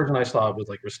think the version I saw was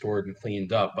like restored and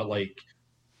cleaned up, but like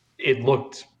it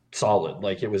looked solid.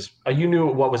 Like it was, you knew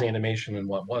what was animation and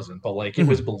what wasn't, but like it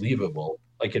was believable.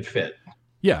 Like it fit.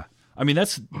 Yeah. I mean,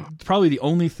 that's probably the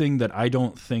only thing that I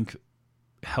don't think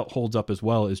holds up as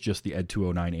well is just the Ed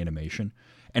 209 animation.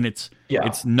 And it's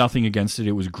nothing against it.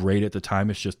 It was great at the time.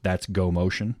 It's just that's Go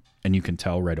Motion, and you can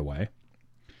tell right away.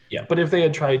 Yeah, but if they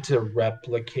had tried to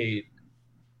replicate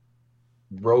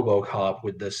RoboCop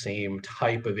with the same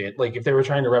type of it, like if they were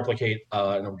trying to replicate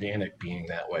an organic being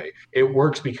that way, it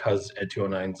works because Ed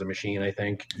 209 is a machine, I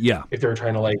think. Yeah. If they were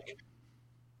trying to like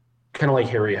kind of like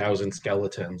Harryhausen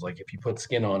skeletons, like if you put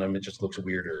skin on them, it just looks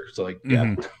weirder. So like,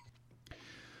 yeah.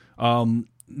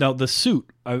 Now the suit,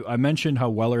 I mentioned how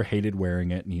Weller hated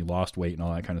wearing it and he lost weight and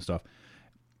all that kind of stuff.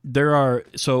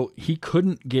 So he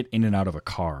couldn't get in and out of a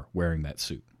car wearing that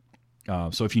suit.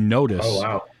 So if you notice,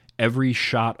 every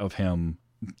shot of him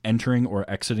entering or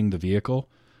exiting the vehicle,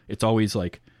 it's always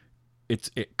like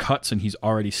it cuts and he's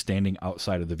already standing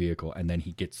outside of the vehicle, and then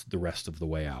he gets the rest of the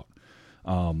way out.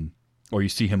 Or you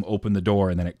see him open the door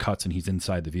and then it cuts and he's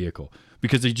inside the vehicle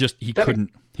because he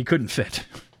couldn't fit.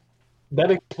 That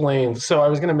explains. So I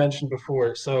was going to mention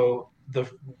before. So the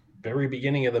very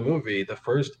beginning of the movie, the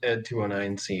first Ed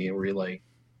 209 scene where he like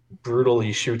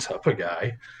brutally shoots up a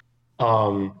guy,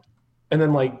 and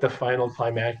then like the final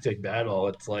climactic battle,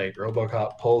 it's like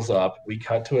RoboCop pulls up. We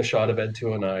cut to a shot of Ed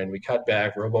 209. We cut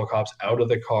back. RoboCop's out of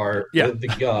the car with the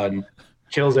gun,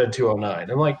 kills Ed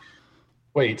 209. I'm like,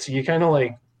 wait, so you kind of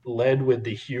like led with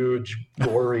the huge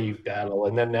gory battle,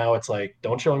 and then now it's like,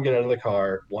 don't show him get out of the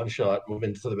car, one shot, move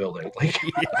into the building. Like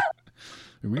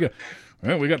we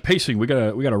got pacing, we got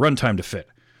a runtime to fit.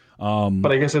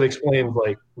 But I guess it explains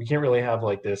like we can't really have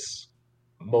like this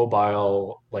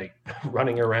mobile like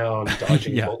running around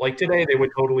dodging. Like today they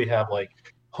would totally have like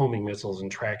homing missiles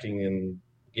and tracking, and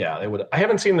they would. I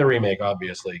haven't seen the remake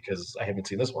obviously because I haven't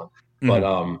seen this one, but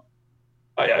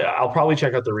I'll probably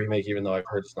check out the remake even though I've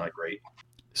heard it's not great.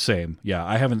 Same. Yeah,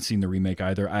 I haven't seen the remake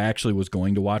either. I actually was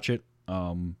going to watch it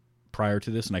prior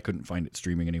to this, and I couldn't find it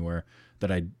streaming anywhere.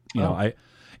 It's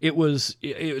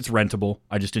rentable.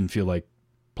 I just didn't feel like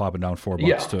plopping down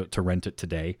 $4 to rent it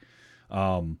today.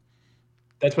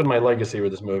 That's been my legacy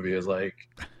with this movie is like,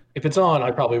 if it's on,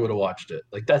 I probably would have watched it.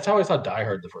 Like that's how I saw Die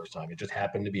Hard the first time. It just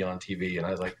happened to be on TV, and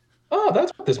I was like, oh,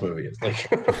 that's what this movie is. Like,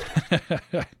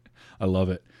 I love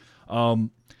it.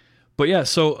 But yeah,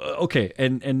 so, okay,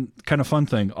 and kind of fun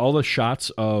thing, all the shots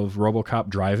of RoboCop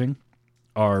driving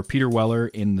are Peter Weller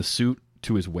in the suit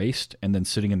to his waist and then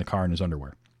sitting in the car in his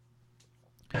underwear.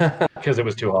 Because it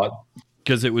was too hot?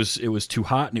 Because it was too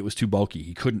hot and it was too bulky.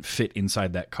 He couldn't fit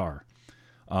inside that car.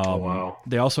 Wow.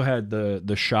 They also had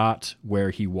the shot where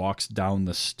he walks down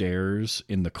the stairs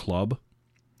in the club.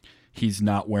 He's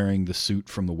not wearing the suit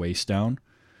from the waist down.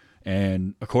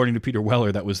 And according to Peter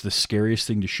Weller, that was the scariest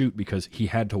thing to shoot because he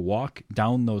had to walk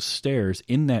down those stairs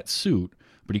in that suit,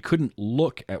 but he couldn't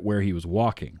look at where he was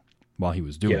walking while he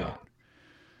was doing it.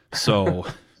 So,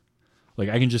 like,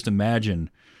 I can just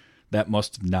imagine that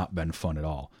must have not been fun at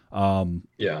all.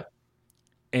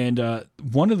 And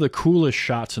one of the coolest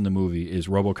shots in the movie is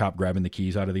RoboCop grabbing the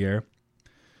keys out of the air.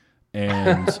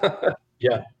 And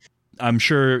I'm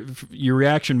sure your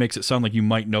reaction makes it sound like you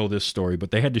might know this story, but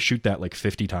they had to shoot that like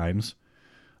 50 times.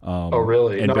 Oh,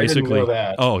 really? And no, basically, I didn't know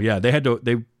that. Oh, yeah. They had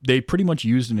to. They pretty much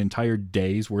used an entire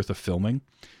day's worth of filming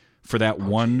for that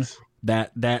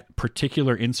that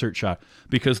particular insert shot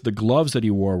because the gloves that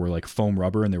he wore were like foam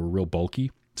rubber and they were real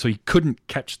bulky, so he couldn't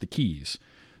catch the keys.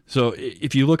 So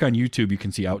if you look on YouTube, you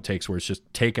can see outtakes where it's just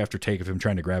take after take of him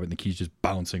trying to grab it and the keys just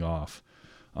bouncing off.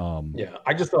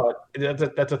 I just thought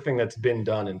that's a thing that's been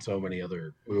done in so many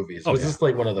other movies. Was this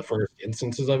like one of the first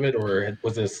instances of it, or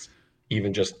was this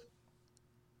even just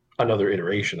another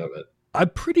iteration of it? I'm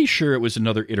pretty sure it was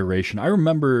another iteration.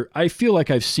 I feel like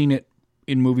I've seen it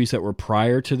in movies that were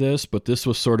prior to this, but this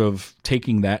was sort of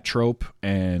taking that trope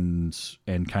and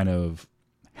kind of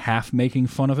half making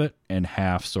fun of it and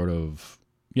half sort of,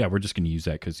 we're just going to use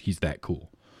that because he's that cool.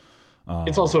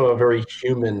 It's also a very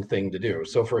human thing to do.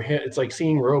 So for him, it's like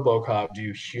seeing RoboCop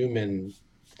do human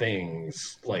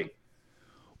things. Like,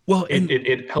 well,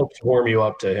 it helps warm you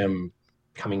up to him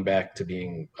coming back to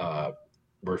being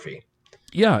Murphy.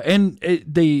 Yeah, and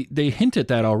they hint at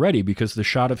that already because the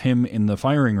shot of him in the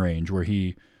firing range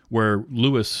where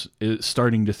Lewis is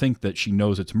starting to think that she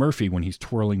knows it's Murphy when he's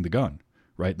twirling the gun,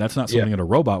 right? That's not something that a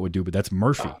robot would do, but that's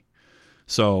Murphy.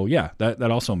 So yeah,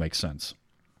 that also makes sense.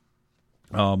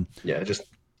 Just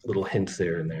little hints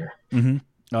there and there. Mm-hmm.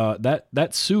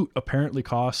 That suit apparently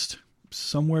cost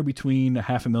somewhere between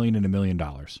 $500,000 and $1 million,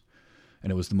 and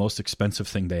it was the most expensive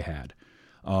thing they had.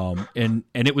 And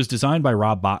it was designed by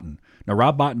Rob Bottin. Now,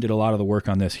 Rob Bottin did a lot of the work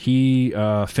on this. He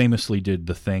famously did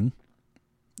The Thing,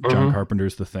 John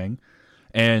Carpenter's The Thing.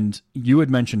 And you had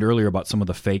mentioned earlier about some of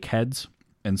the fake heads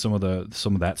and some of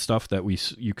that stuff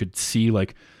that you could see.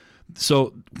 Like,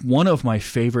 so one of my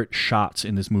favorite shots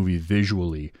in this movie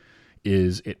visually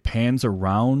is it pans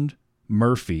around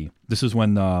Murphy. This is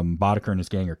when Boddicker and his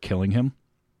gang are killing him.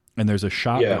 And there's a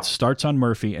shot that starts on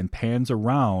Murphy and pans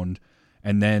around,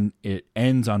 and then it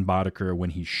ends on Boddicker when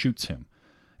he shoots him.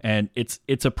 And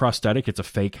it's a prosthetic, it's a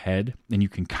fake head, and you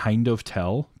can kind of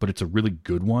tell, but it's a really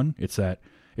good one. It's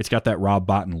got that Rob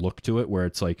Bottin look to it where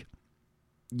it's like,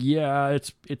 yeah,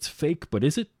 it's fake, but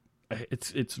is it?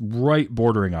 It's right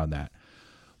bordering on that.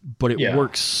 But it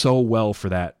works so well for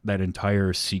that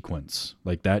entire sequence.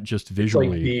 Like that just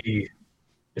visually.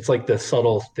 It's like the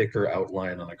subtle, thicker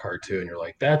outline on a cartoon. You're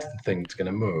like, that's the thing that's going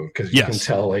to move, because you can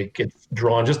tell like it's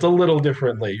drawn just a little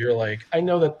differently. You're like, I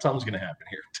know that something's going to happen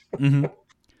here.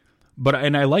 But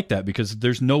I like that because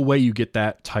there's no way you get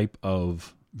that type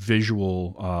of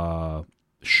visual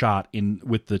shot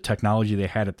with the technology they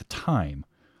had at the time,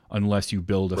 unless you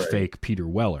build a fake Peter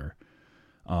Weller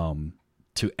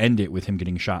to end it with him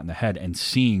getting shot in the head and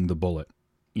seeing the bullet,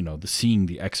 seeing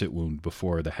the exit wound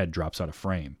before the head drops out of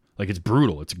frame. Like, it's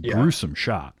brutal. It's a gruesome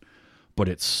shot, but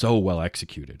it's so well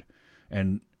executed.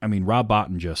 And I mean, Rob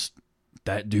Bottin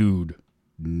that dude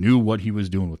knew what he was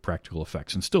doing with practical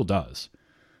effects and still does.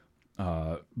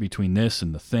 Between this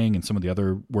and The Thing and some of the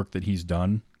other work that he's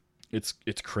done, it's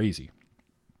crazy.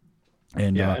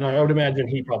 And and I would imagine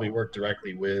he probably worked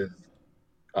directly with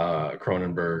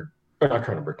Cronenberg, or not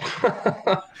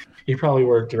Cronenberg. He probably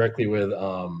worked directly with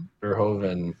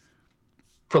Verhoeven,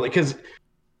 because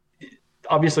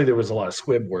obviously there was a lot of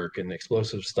squib work and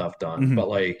explosive stuff done, but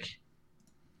like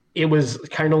it was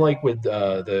kind of like with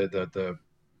the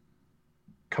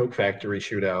Coke Factory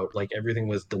shootout, like everything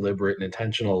was deliberate and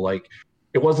intentional. Like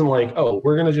it wasn't like, oh,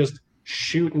 we're gonna just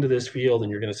shoot into this field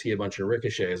and you're gonna see a bunch of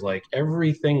ricochets. Like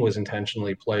everything was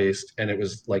intentionally placed, and it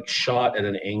was like shot at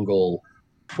an angle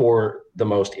for the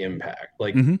most impact.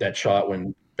 Like that shot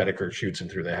when Boddicker shoots him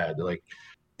through the head. Like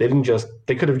they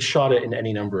could have shot it in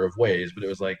any number of ways, but it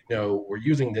was like, no, we're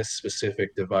using this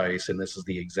specific device and this is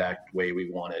the exact way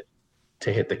we want it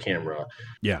to hit the camera.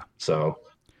 Yeah. So.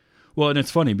 Well, and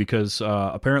it's funny because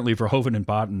apparently Verhoeven and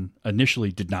Bottin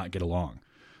initially did not get along.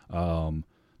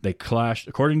 They clashed,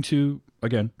 according to,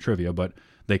 again, trivia, but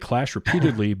they clashed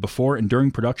repeatedly before and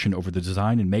during production over the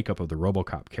design and makeup of the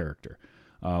RoboCop character.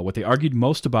 What they argued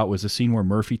most about was the scene where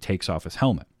Murphy takes off his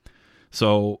helmet.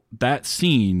 So that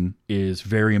scene is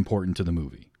very important to the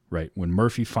movie, right? When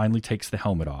Murphy finally takes the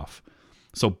helmet off.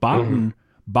 So Bottin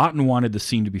wanted the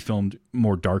scene to be filmed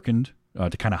more darkened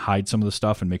to kind of hide some of the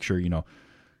stuff and make sure,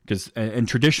 because and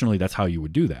traditionally that's how you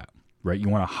would do that, right? You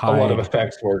want to hide. A lot of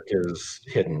effects work is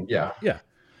hidden. Yeah. Yeah.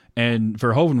 And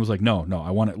Verhoeven was like, no,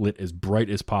 I want it lit as bright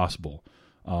as possible.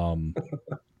 And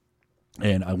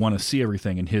I want to see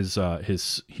everything. And he's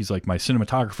like, my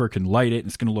cinematographer can light it and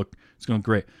it's going to look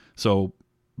great. So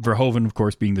Verhoeven, of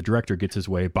course, being the director, gets his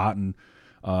way. Bottin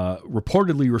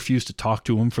reportedly refused to talk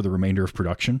to him for the remainder of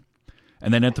production.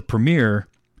 And then at the premiere,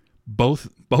 both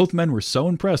men were so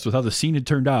impressed with how the scene had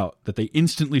turned out that they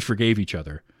instantly forgave each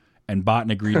other, and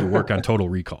Bottin agreed to work on Total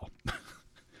Recall.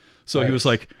 So he was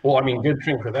like, well, I mean, good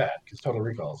thing for that, because Total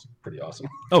Recall is pretty awesome.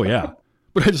 Oh, yeah.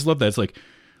 But I just love that. It's like,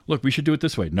 look, we should do it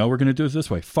this way. No, we're going to do it this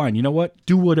way. Fine. You know what?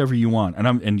 Do whatever you want.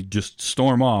 And you just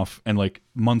storm off. And like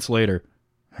months later,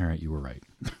 all right, you were right.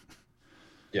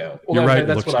 Yeah. Well, you're right.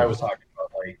 That's what I was talking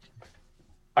about. Like,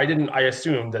 I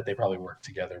assumed that they probably worked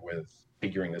together with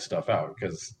figuring this stuff out,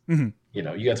 because,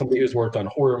 you got somebody who's worked on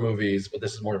horror movies, but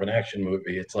this is more of an action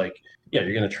movie. It's like, yeah,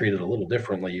 you're going to treat it a little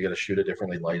differently. You got to shoot it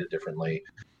differently, light it differently.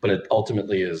 But it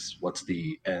ultimately is what's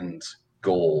the end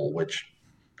goal, which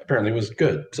apparently was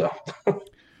good. So.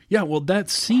 Yeah, well, that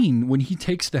scene when he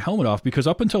takes the helmet off, because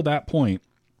up until that point,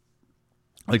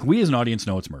 like, we as an audience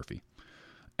know it's Murphy,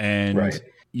 and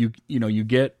you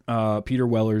get Peter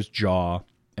Weller's jaw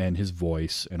and his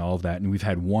voice and all of that, and we've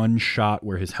had one shot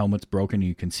where his helmet's broken and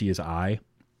you can see his eye,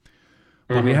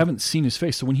 but we haven't seen his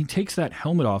face. So when he takes that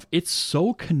helmet off, it's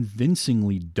so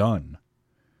convincingly done.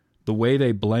 The way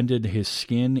they blended his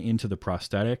skin into the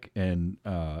prosthetic and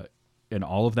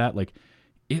all of that, like,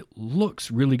 it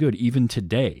looks really good even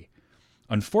today.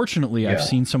 Unfortunately, I've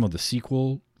seen some of the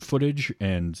sequel footage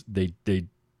and they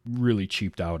really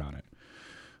cheaped out on it.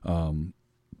 And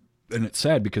it's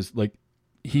sad because like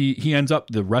he ends up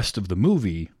the rest of the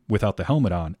movie without the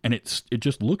helmet on, and it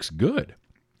just looks good.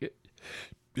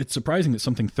 It's surprising that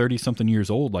something 30-something years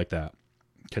old like that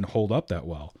can hold up that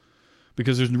well.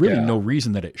 because there's really Yeah. no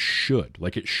reason that it should.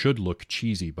 Like, it should look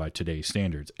cheesy by today's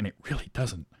standards, and it really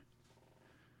doesn't.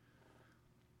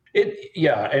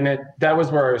 That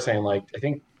was where I was saying, like, I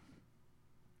think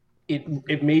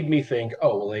it made me think,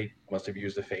 oh, well, they must have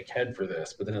used a fake head for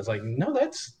this. But then it's like, no,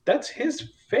 that's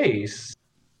his face,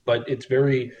 but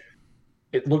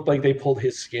it looked like they pulled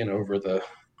his skin over the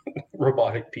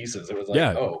robotic pieces. It was like,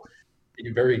 Yeah. oh,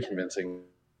 very convincing.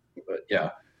 But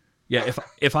yeah. Yeah,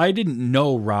 if I didn't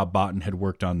know Rob Bottin had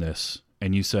worked on this,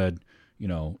 and you said, you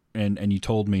know, and you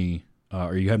told me,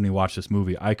 or you had me watch this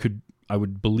movie, I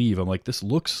would believe. I'm like, this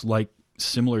looks like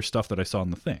similar stuff that I saw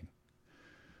in The Thing.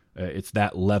 It's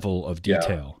that level of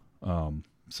detail.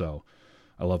 So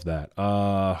I love that.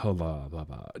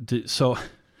 So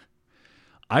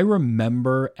I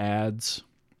remember ads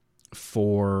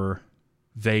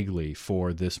vaguely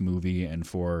for this movie and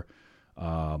for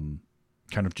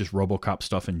kind of just RoboCop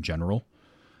stuff in general.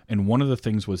 And one of the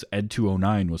things was Ed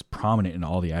 209 was prominent in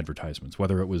all the advertisements,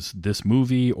 whether it was this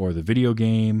movie or the video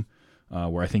game,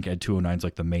 where I think Ed 209 is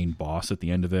like the main boss at the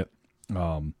end of it.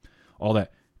 All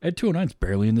that. Ed 209 is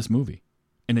barely in this movie.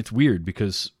 And it's weird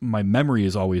because my memory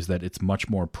is always that it's much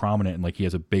more prominent and like he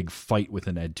has a big fight with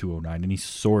an Ed 209, and he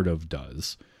sort of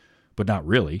does, but not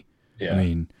really. Yeah. I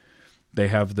mean, they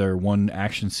have their one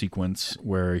action sequence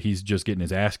where he's just getting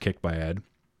his ass kicked by Ed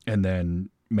and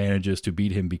then manages to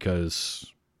beat him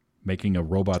because making a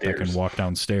robot that can walk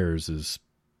downstairs is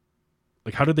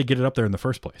like, how did they get it up there in the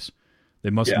first place?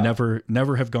 They must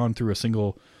never have gone through a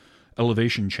single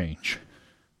elevation change.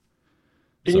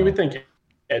 And you would think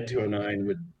Ed 209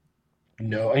 would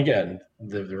know, again,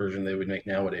 the version they would make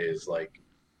nowadays, like,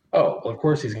 oh, well, of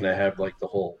course he's going to have like the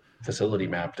whole facility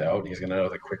mapped out. And he's going to know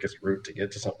the quickest route to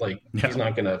get to something. Like, he's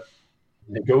not going to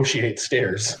negotiate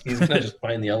stairs. He's going to just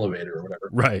find the elevator or whatever.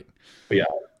 Right. But yeah.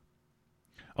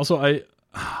 Also,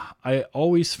 I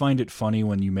always find it funny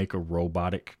when you make a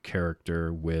robotic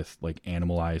character with like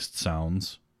animalized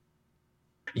sounds.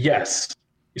 Yes.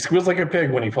 He squeals like a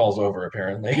pig when he falls over,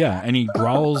 apparently. Yeah, and he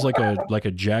growls like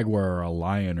a jaguar or a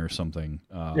lion or something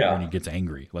when he gets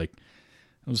angry. Like,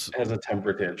 has a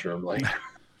temper tantrum. Like,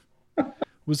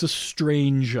 was a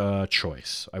strange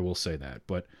choice, I will say that.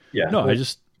 But yeah, no,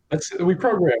 we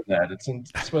programmed that.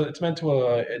 It's meant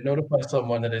to notify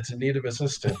someone that it's in need of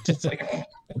assistance. It's like,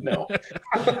 no.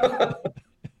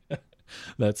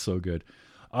 That's so good.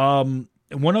 One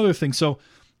other thing. So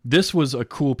this was a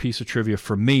cool piece of trivia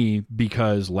for me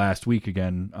because last week,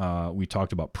 again, we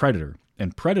talked about Predator.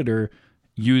 And Predator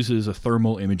uses a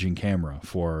thermal imaging camera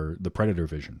for the Predator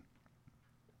vision.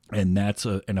 And that's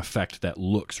an effect that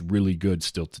looks really good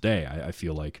still today. I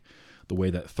feel like the way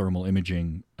that thermal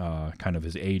imaging kind of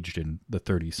has aged in the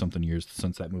 30-something years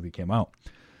since that movie came out.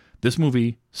 This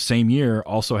movie, same year,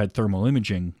 also had thermal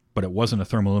imaging, but it wasn't a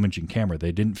thermal imaging camera.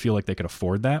 They didn't feel like they could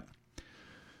afford that.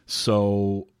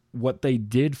 So what they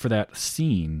did for that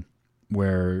scene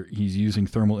where he's using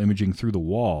thermal imaging through the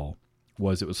wall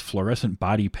was it was fluorescent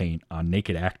body paint on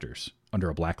naked actors under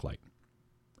a black light.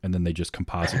 And then they just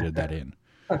composited that in.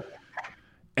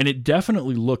 And it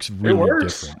definitely looks really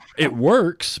different. It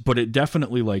works, but it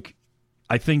definitely, like,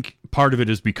 I think part of it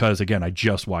is because, again, I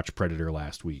just watched Predator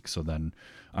last week. So then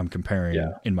I'm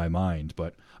comparing in my mind.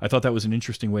 But I thought that was an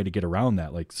interesting way to get around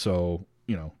that. Like, so,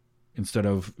 you know, instead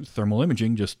of thermal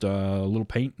imaging, just a little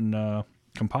paint and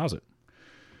composite.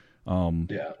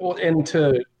 Yeah. Well, and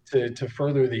to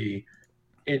further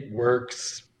it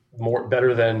works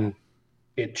better than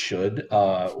it should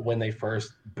when they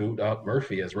first boot up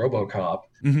Murphy as RoboCop,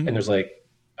 and there's like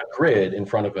a grid in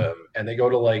front of him, and they go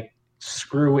to like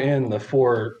screw in the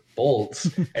 4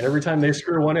 bolts, and every time they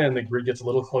screw one in, the grid gets a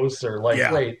little closer.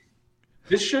 Like, wait,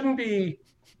 this shouldn't be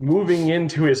moving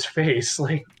into his face.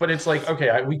 Like, but it's like,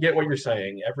 okay, we get what you're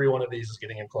saying. Every one of these is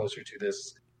getting him closer to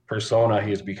this persona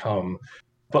he has become,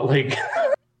 but like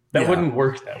that wouldn't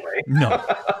work that way.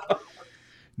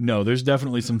 No, there's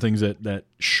definitely some things that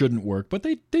shouldn't work, but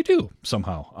they do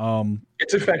somehow.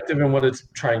 It's effective in what it's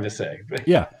trying to say.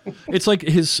 Yeah. It's like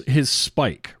his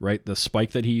spike, right? The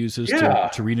spike that he uses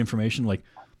to read information. Like,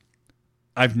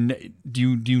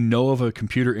 do you know of a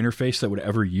computer interface that would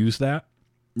ever use that?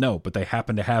 No, but they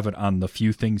happen to have it on the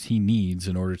few things he needs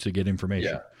in order to get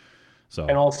information. Yeah. So,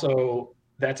 and also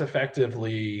that's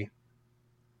effectively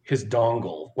his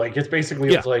dongle. Like, it's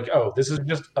basically it's like, oh, this is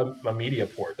just a media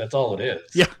port. That's all it is.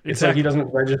 Yeah, it's like he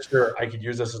doesn't register I could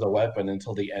use this as a weapon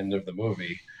until the end of the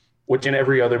movie. Which in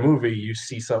every other movie you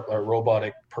see a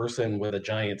robotic person with a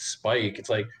giant spike. It's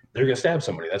like they're gonna stab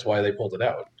somebody. That's why they pulled it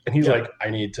out. And he's like, I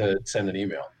need to send an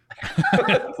email.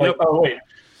 Like, oh wait,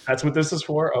 that's what this is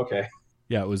for? Okay.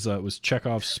 Yeah, it was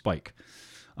Chekhov's spike.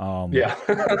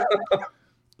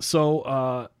 So,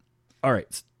 all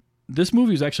right. This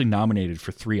movie was actually nominated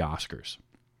for 3 Oscars,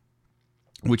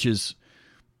 which is,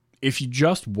 if you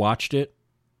just watched it,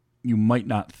 you might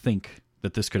not think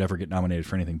that this could ever get nominated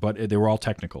for anything, but they were all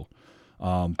technical.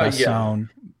 Best sound.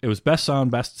 It was best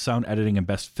sound editing, and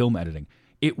best film editing.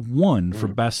 It won for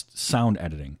best sound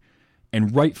editing,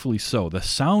 and rightfully so. The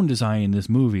sound design in this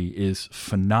movie is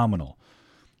phenomenal.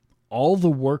 All the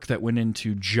work that went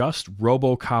into just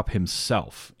RoboCop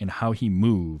himself and how he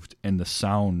moved and the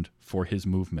sound for his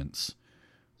movements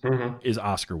is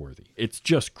Oscar worthy. It's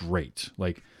just great.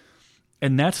 Like,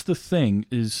 and that's the thing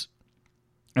is,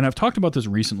 and I've talked about this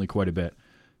recently quite a bit.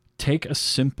 Take a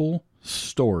simple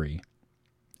story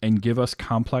and give us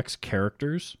complex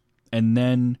characters, and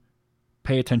then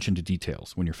pay attention to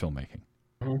details when you're filmmaking.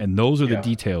 And those are the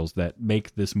details that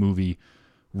make this movie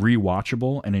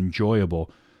rewatchable and enjoyable,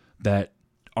 that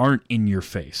aren't in your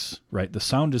face, right? The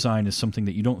sound design is something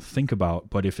that you don't think about,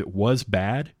 but if it was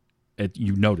bad,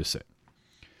 you notice it.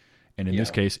 And in this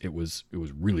case, it was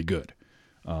really good.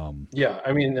 I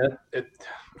mean,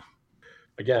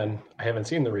 again, I haven't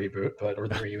seen the reboot, or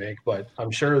the remake, but I'm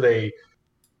sure they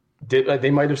did. They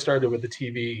might have started with the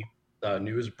TV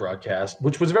news broadcast,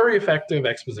 which was very effective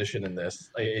exposition in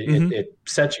this. It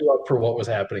set you up for what was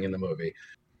happening in the movie.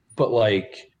 But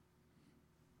like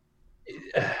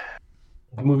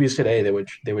movies today, they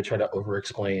would try to over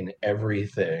explain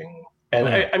everything, and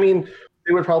I mean,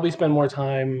 they would probably spend more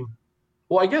time.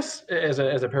 Well, I guess as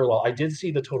a parallel, I did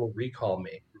see the Total Recall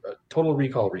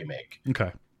remake.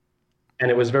 Okay. And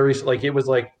it was very like, it was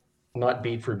like not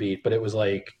beat for beat, but it was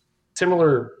like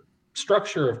similar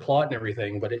structure of plot and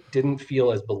everything, but it didn't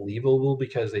feel as believable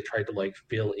because they tried to like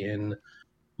fill in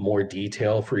more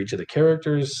detail for each of the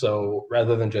characters. So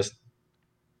rather than just,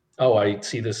 oh, I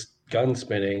see this gun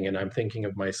spinning and I'm thinking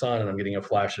of my son and I'm getting a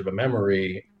flash of a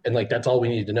memory, and like that's all we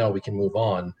need to know, we can move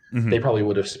on. They probably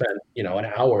would have spent, an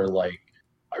hour like,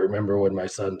 I remember when my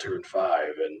son turned 5,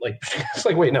 and like it's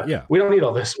like, wait, no, we don't need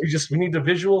all this. We need the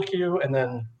visual cue and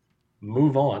then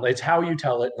move on. It's how you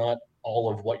tell it, not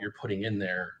all of what you're putting in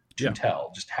there to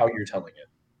tell, just how you're telling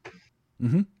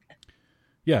it.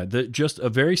 Yeah, just a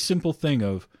very simple thing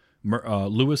of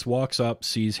Lewis walks up,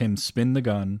 sees him spin the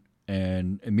gun,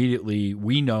 and immediately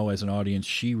we know as an audience,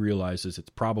 she realizes it's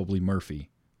probably Murphy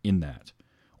in that,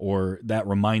 or that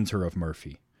reminds her of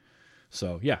Murphy.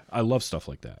 So yeah, I love stuff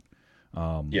like that.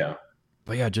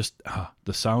 But yeah, just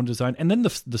the sound design, and then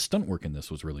the stunt work in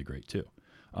this was really great too.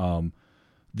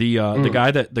 The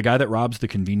guy that robs the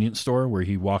convenience store, where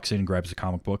he walks in and grabs a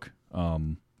comic book,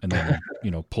 and then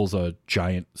pulls a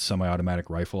giant semi-automatic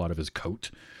rifle out of his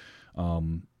coat.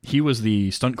 He was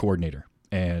the stunt coordinator,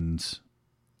 and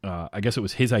I guess it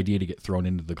was his idea to get thrown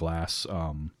into the glass,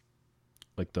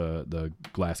 like the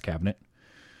glass cabinet,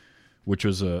 which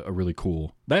was a really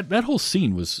cool. That whole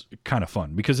scene was kind of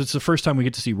fun because it's the first time we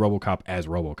get to see RoboCop as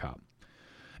RoboCop.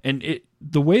 And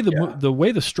the way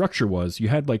the structure was, you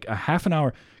had like a half an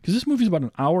hour, because this movie's about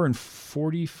an hour and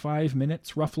 45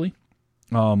 minutes roughly,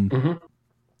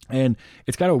 and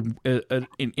it's got an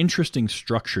interesting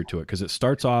structure to it because it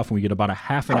starts off and we get about a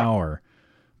half an hour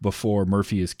before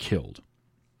Murphy is killed.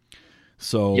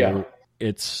 So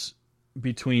it's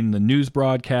between the news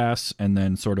broadcasts and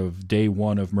then sort of day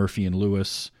one of Murphy and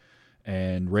Lewis,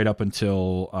 and right up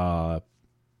until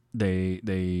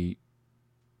the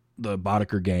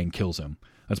Boddicker gang kills him.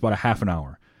 That's about a half an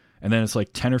hour. And then it's like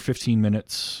 10 or 15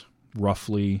 minutes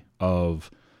roughly of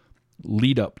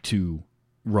lead up to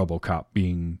RoboCop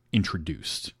being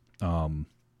introduced. And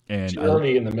you're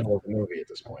already in the middle of the movie at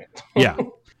this point.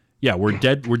 Yeah, we're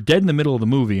dead in the middle of the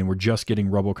movie and we're just getting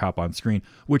RoboCop on screen,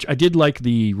 which I did like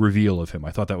the reveal of him.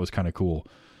 I thought that was kind of cool.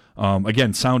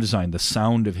 Again, sound design, the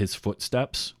sound of his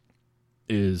footsteps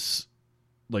is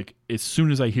like, as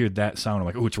soon as I hear that sound, I'm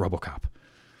like, oh, it's RoboCop.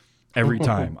 Every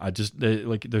time. I just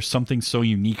like, there's something so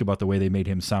unique about the way they made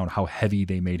him sound, how heavy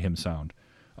they made him sound,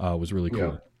 was really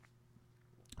cool.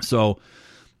 So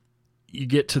you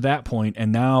get to that point,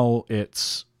 and now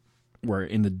we're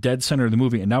in the dead center of the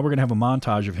movie, and now we're going to have a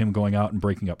montage of him going out and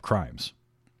breaking up crimes,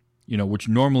 which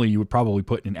normally you would probably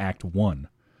put in Act 1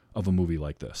 of a movie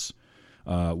like this.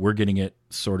 We're getting it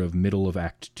sort of middle of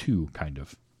Act 2, kind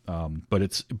of, but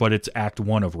it's Act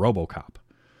 1 of RoboCop.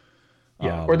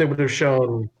 Or they would have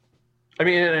shown. I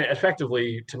mean,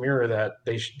 effectively, to mirror that,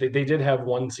 they did have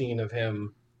one scene of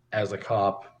him as a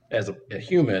cop, as a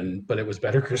human, but it was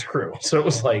Boetticher's crew. So it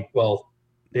was like, well,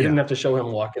 they didn't have to show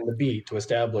him walking the beat to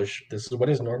establish this is what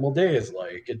his normal day is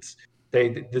like. It's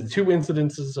the two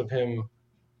incidences of him.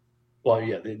 Well,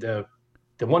 yeah, the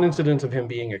one incident of him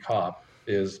being a cop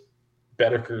is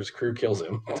Boetticher's crew kills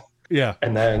him. Yeah,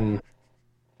 and then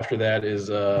after that is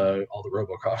all the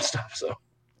RoboCop stuff. So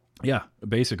Yeah,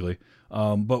 basically.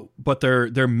 But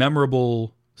they're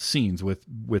memorable scenes with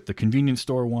the convenience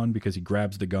store one, because he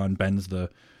grabs the gun, bends the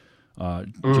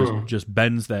just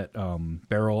bends that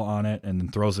barrel on it, and then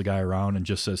throws the guy around and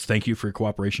just says thank you for your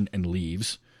cooperation and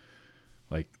leaves.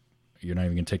 Like, you're not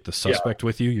even gonna take the suspect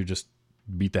with you. You just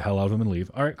beat the hell out of him and leave.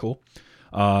 All right, cool.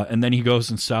 And then he goes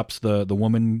and stops the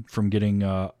woman from getting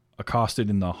accosted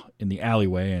in the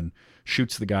alleyway and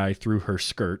shoots the guy through her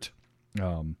skirt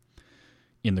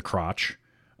in the crotch,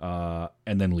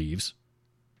 and then leaves.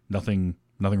 Nothing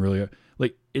really.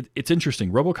 Like, it's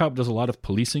interesting. RoboCop does a lot of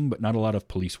policing, but not a lot of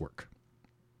police work.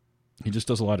 He just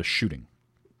does a lot of shooting.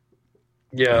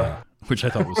 Yeah. Which I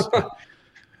thought was...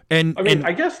 And I mean,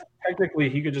 I guess technically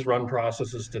he could just run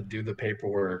processes to do the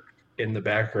paperwork in the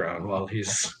background while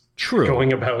he's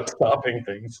going about stopping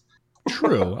things.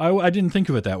 True. I didn't think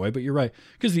of it that way, but you're right.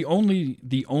 Because the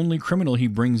only criminal he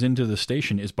brings into the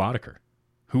station is Boddicker,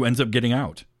 who ends up getting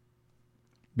out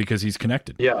because he's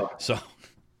connected. Yeah. So...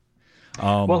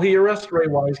 well, he arrests Ray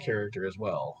Wise' character as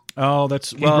well. Oh,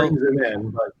 he brings him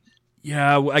in, but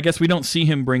yeah, I guess we don't see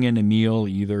him bring in Emil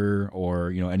either, or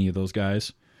any of those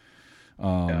guys.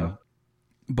 But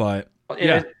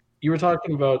yeah, you were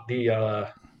talking about the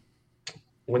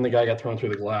when the guy got thrown through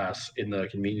the glass in the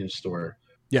convenience store.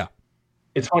 Yeah,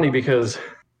 it's funny because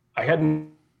I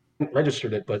hadn't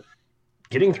registered it, but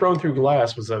getting thrown through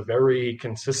glass was a very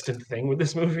consistent thing with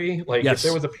this movie. Like, if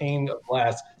there was a pane of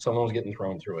glass, someone was getting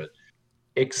thrown through it.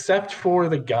 Except for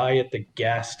the guy at the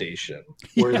gas station,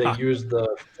 where they used the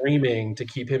framing to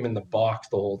keep him in the box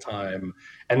the whole time.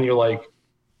 And you're like,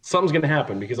 something's going to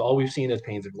happen, because all we've seen is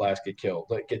panes of glass get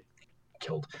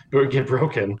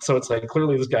broken. So it's like,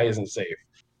 clearly this guy isn't safe.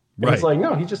 And it's like,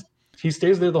 no, he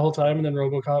stays there the whole time, and then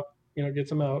RoboCop,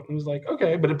 gets him out. And it's like,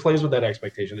 okay, but it plays with that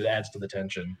expectation. It adds to the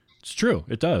tension. It's true.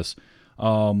 It does.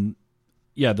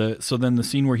 So then the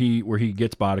scene where he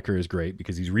gets Boddicker is great,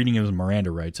 because he's reading his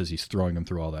Miranda rights as he's throwing him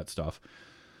through all that stuff.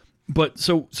 But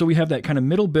so we have that kind of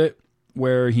middle bit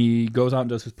where he goes out and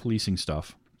does his policing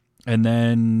stuff. And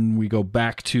then we go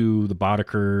back to the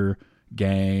Boddicker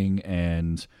gang,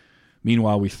 and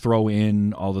meanwhile we throw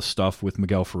in all the stuff with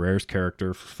Miguel Ferrer's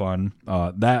character for fun.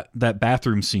 That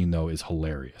bathroom scene, though, is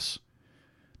hilarious.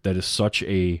 That is such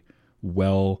a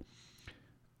well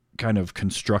kind of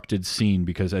constructed scene,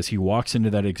 because as he walks into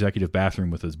that executive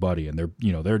bathroom with his buddy, and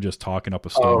they're just talking up a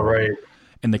storm. Oh, right.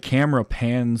 And the camera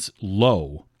pans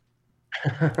low,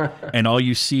 and all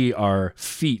you see are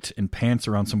feet and pants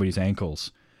around somebody's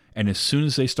ankles. And as soon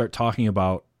as they start talking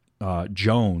about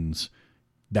Jones,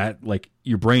 that, like,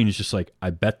 your brain is just like,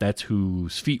 I bet that's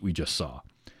whose feet we just saw.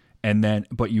 And then,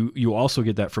 but you also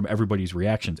get that from everybody's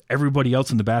reactions. Everybody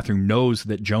else in the bathroom knows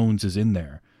that Jones is in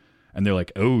there. And they're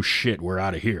like, oh shit, we're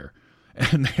out of here.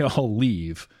 And they all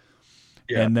leave.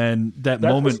 Yeah. And then that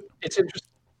moment... It's interesting.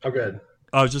 Oh, good.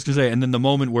 I was just going to say, and then the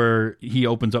moment where he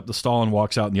opens up the stall and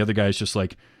walks out, and the other guy's just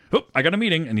like, oh, I got a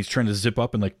meeting. And he's trying to zip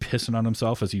up and, like, pissing on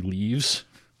himself as he leaves.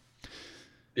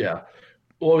 Yeah.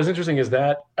 What was interesting is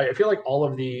that I feel like all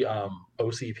of the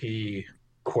OCP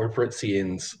corporate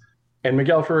scenes and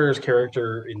Miguel Ferrer's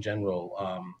character in general,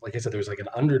 like I said, there's like an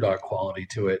underdog quality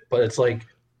to it, but it's like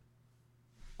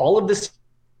all of the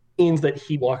scenes that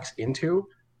he walks into,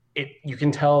 you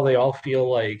can tell they all feel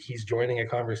like he's joining a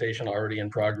conversation already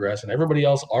in progress, and everybody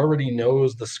else already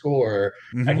knows the score,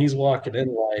 and he's walking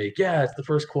in like, yeah, it's the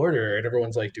first quarter, and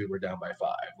everyone's like, dude, we're down by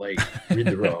 5. Like, read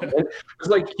the room. It's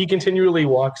like he continually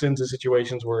walks into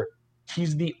situations where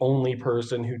he's the only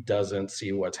person who doesn't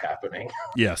see what's happening.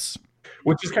 Yes.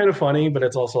 Which is kind of funny, but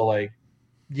it's also like,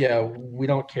 yeah, we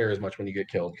don't care as much when you get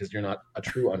killed, because you're not a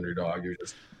true underdog. You're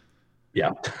just,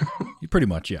 yeah. Pretty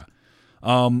much, yeah.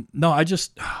 No,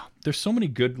 there's so many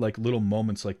good, like, little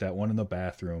moments like that one in the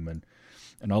bathroom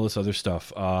and all this other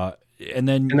stuff. And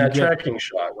that tracking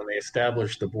shot when they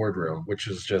established the boardroom, which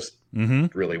is just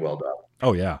really well done.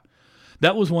 Oh yeah.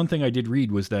 That was one thing I did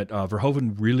read, was that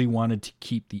Verhoeven really wanted to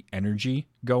keep the energy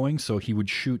going. So he would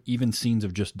shoot even scenes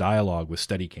of just dialogue with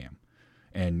Steadicam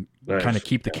and kind of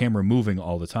keep the camera moving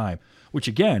all the time, which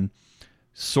again,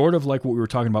 sort of like what we were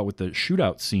talking about with the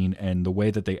shootout scene and the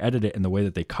way that they edited it and the way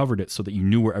that they covered it so that you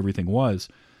knew where everything was.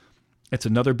 It's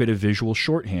another bit of visual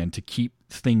shorthand to keep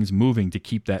things moving, to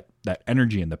keep that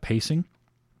energy and the pacing.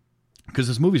 Because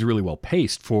this movie's really well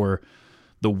paced for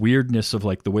the weirdness of,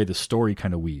 like, the way the story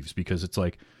kind of weaves, because it's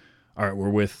like, all right, we're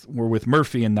with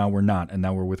Murphy and now we're not, and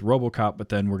now we're with RoboCop, but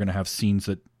then we're going to have scenes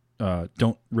that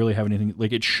don't really have anything,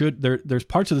 like it should. There's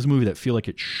parts of this movie that feel like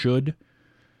it should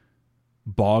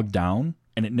bog down,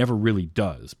 and it never really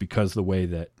does, because the way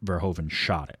that Verhoeven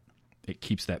shot it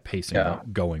keeps that pacing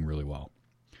going really well.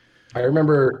 I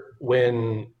remember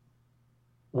when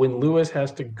Lewis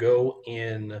has to go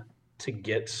in to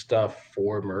get stuff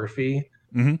for Murphy,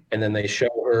 Mm-hmm. and then they show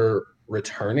her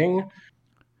returning.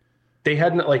 They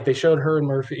hadn't like they showed her and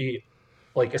Murphy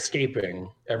like escaping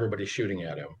everybody shooting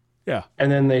at him. Yeah. And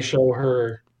then they show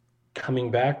her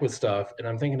coming back with stuff, and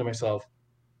I'm thinking to myself,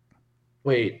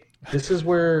 wait, this is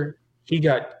where he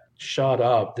got shot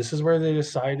up. This is where they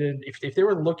decided if they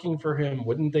were looking for him,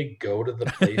 wouldn't they go to the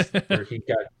place where he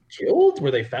got killed,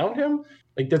 where they found him?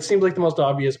 Like that seems like the most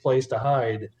obvious place to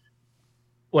hide.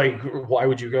 Like, why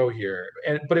would you go here?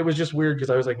 But it was just weird because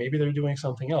I was like, maybe they're doing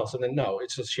something else. And then no,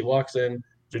 it's just she walks in.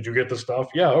 Did you get the stuff?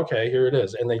 Yeah, okay, here it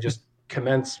is. And they just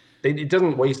commence. It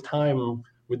doesn't waste time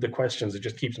with the questions. It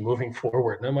just keeps moving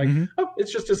forward. And I'm like, oh,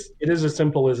 it's just it is as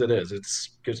simple as it is.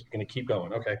 It's just going to keep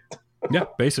going. Okay. Yeah,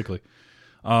 basically.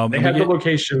 They had the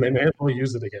location. They may as well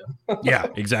use it again. Yeah,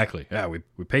 exactly. Yeah, we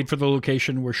paid for the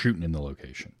location. We're shooting in the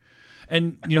location.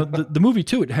 And, you know, the movie,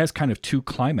 too, it has kind of two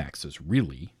climaxes,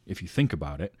 really, if you think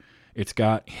about it. It's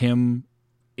got him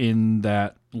in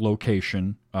that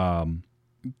location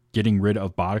getting rid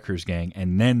of Boddicker's gang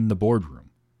and then the boardroom.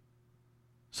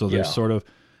 So there's sort of...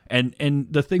 And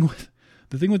the thing with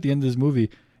the end of this movie,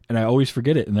 and I always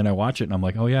forget it, and then I watch it, and I'm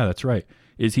like, oh, yeah, that's right,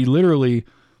 is he literally...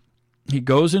 He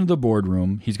goes into the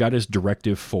boardroom. He's got his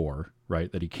Directive 4,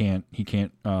 right, that he can't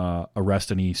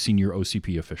arrest any senior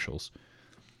OCP officials.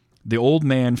 The old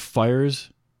man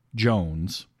fires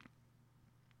Jones.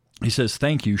 He says,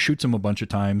 thank you, shoots him a bunch of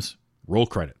times, roll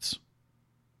credits.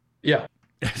 Yeah.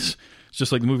 It's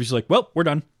just like the movie's like, well, we're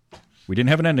done. We didn't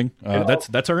have an ending.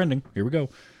 That's our ending. Here we go.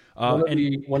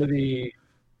 One of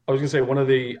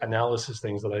the analysis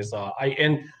things that I saw, I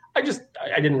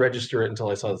didn't register it until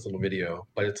I saw this little video,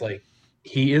 but it's like,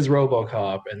 he is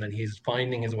RoboCop, and then he's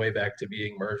finding his way back to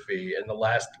being Murphy. And the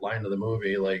last line of the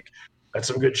movie, like, that's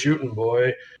some good shooting,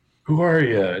 boy. Who are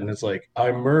you? And it's like,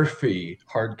 I'm Murphy.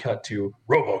 Hard cut to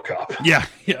RoboCop. Yeah,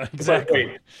 exactly.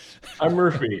 Like, wait, I'm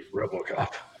Murphy,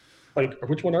 RoboCop. Like,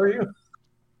 which one are you?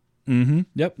 Mm-hmm.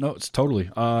 Yep. No, it's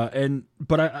totally.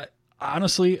 But I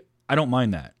honestly, I don't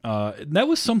mind that. That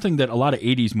was something that a lot of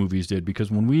 '80s movies did,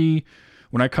 because when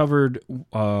I covered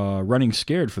Running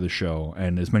Scared for the show,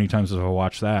 and as many times as I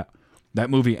watched that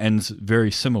movie ends very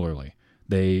similarly.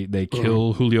 They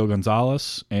kill Julio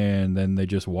Gonzalez, and then they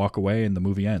just walk away, and the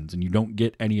movie ends, and you don't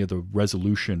get any of the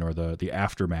resolution or the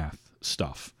aftermath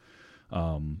stuff.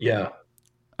 Yeah.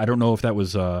 I don't know if that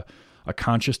was a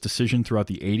conscious decision throughout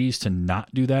the '80s to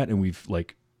not do that, and we've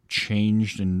like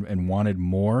changed and wanted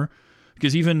more,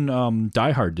 because even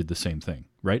Die Hard did the same thing,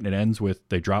 right? And it ends with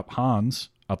they drop Hans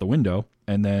out the window,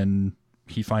 and then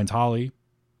he finds Holly,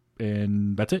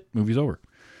 and that's it. Movie's over.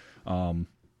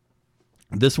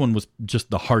 This one was just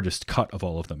the hardest cut of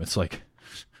all of them. It's like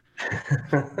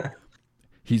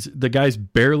the guy's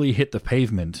barely hit the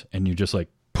pavement, and you're just like,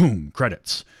 boom,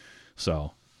 credits.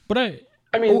 So, but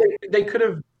I mean, they could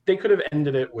have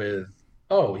ended it with,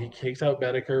 oh, he takes out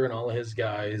Boetticher and all of his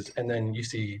guys, and then you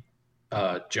see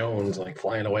Jones like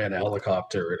flying away on a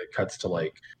helicopter, and it cuts to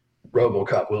like,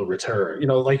 RoboCop will return. You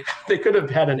know, like they could have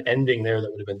had an ending there that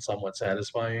would have been somewhat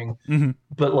satisfying. Mm-hmm.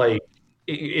 But like,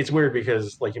 it's weird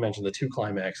because, like you mentioned, the two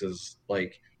climaxes,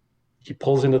 like he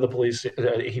pulls into the police,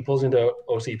 he pulls into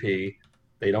OCP.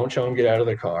 They don't show him get out of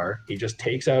the car. He just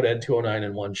takes out Ed 209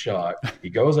 in one shot. He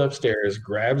goes upstairs,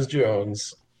 grabs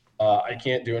Jones. I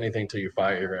can't do anything till you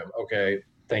fire him. Okay,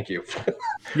 thank you.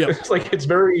 Yep. It's like, it's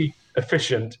very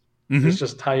efficient. Mm-hmm. It's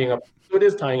just tying up. It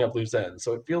is tying up loose ends,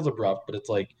 so it feels abrupt, but it's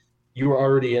like you were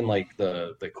already in like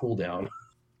the cool down.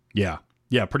 Yeah,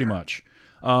 pretty much.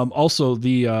 Also,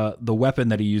 the weapon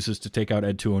that he uses to take out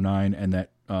Ed 209 and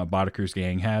that Boddicker's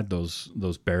gang had, those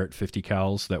Barrett 50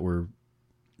 cals that were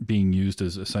being used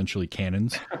as essentially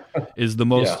cannons, is the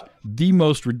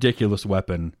most ridiculous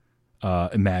weapon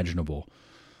imaginable.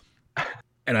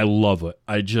 And I love it.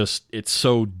 It's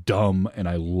so dumb, and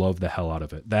I love the hell out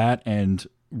of it. That and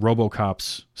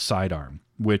RoboCop's sidearm,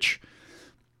 which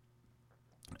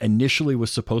initially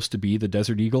was supposed to be the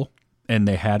Desert Eagle, and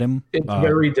they had him. It's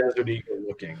very Desert Eagle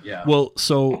looking, yeah. Well,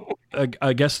 so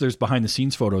I guess there's behind the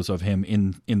scenes photos of him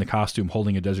in the costume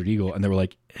holding a Desert Eagle, and they were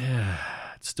like,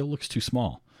 it still looks too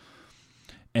small.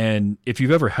 And if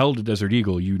you've ever held a Desert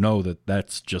Eagle, you know that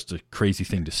that's just a crazy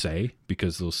thing to say,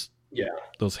 because those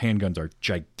handguns are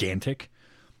gigantic.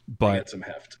 But they had some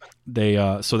heft. They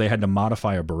had to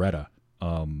modify a Beretta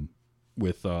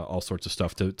with all sorts of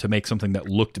stuff to make something that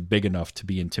looked big enough to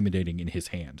be intimidating in his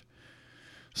hand.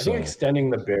 I think extending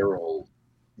the barrel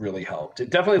really helped. It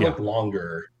definitely looked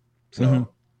longer. So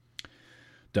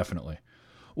definitely.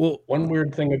 Well, one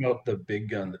weird thing about the big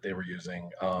gun that they were using.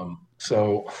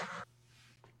 So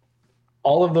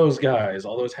all of those guys,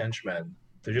 all those henchmen,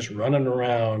 they're just running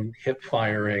around, hip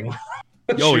firing,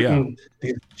 Oh, yeah. shooting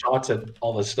these shots at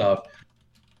all this stuff.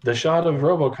 The shot of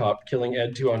RoboCop killing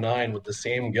Ed 209 with the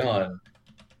same gun,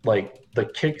 like the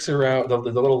kicks are out, the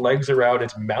little legs are out,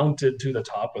 it's mounted to the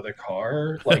top of the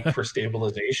car, like for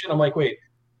stabilization. I'm like, wait,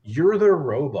 you're the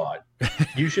robot.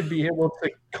 You should be able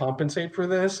to compensate for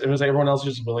this. And it was like everyone else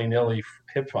just willy-nilly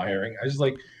hip firing. I was just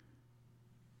like,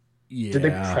 Yeah. did they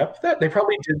prep that? They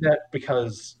probably did that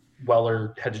because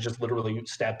Weller had to just literally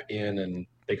step in and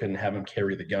they couldn't have him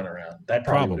carry the gun around. That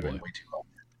probably would have been way too long.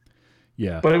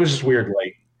 Yeah. But it was just weird.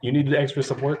 Like, you needed extra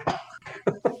support.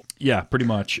 Yeah, pretty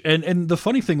much. And the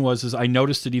funny thing is I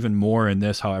noticed it even more in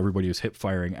this, how everybody was hip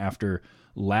firing after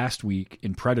last week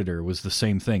in Predator was the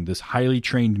same thing. This highly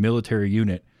trained military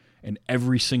unit, and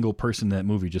every single person in that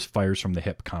movie just fires from the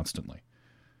hip constantly.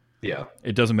 Yeah.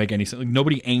 It doesn't make any sense. Like,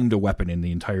 nobody aimed a weapon in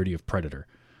the entirety of Predator.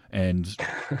 And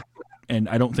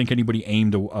I don't think anybody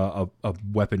aimed a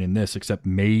weapon in this except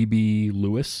maybe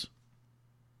Lewis.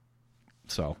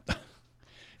 So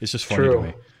it's just funny to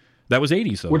me. That was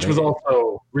 80s, though. Which was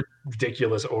also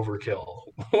ridiculous overkill.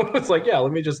 It's like, yeah,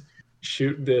 let me just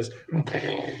shoot this.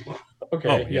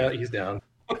 Okay, yeah, he's down.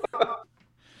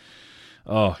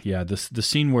 Oh yeah, the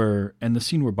scene where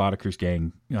Boddicker's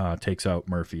gang takes out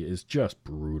Murphy is just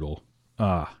brutal.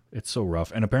 It's so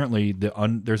rough. And apparently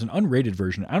there's an unrated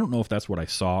version. I don't know if that's what I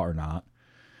saw or not.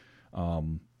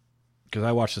 Because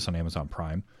I watched this on Amazon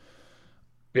Prime.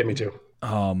 Yeah, me too.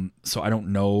 So I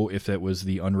don't know if it was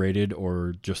the unrated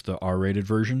or just the R-rated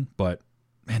version, but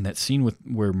man, that scene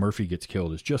where Murphy gets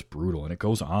killed is just brutal, and it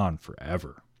goes on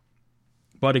forever.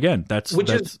 But again, that's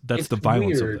the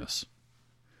violence of this.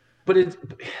 But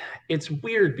it's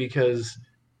weird because,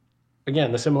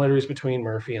 again, the similarities between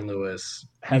Murphy and Lewis,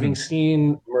 having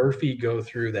seen Murphy go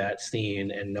through that scene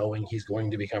and knowing he's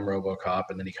going to become RoboCop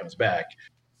and then he comes back,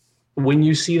 when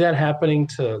you see that happening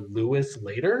to Lewis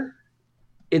later,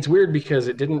 it's weird because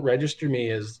it didn't register to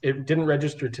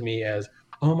me as,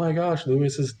 oh my gosh,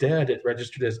 Lewis is dead. It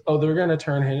registered as, oh, they're going to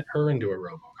turn her into a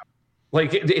RoboCop.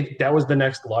 Like that was the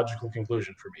next logical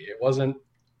conclusion for me. It wasn't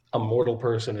a mortal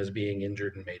person is being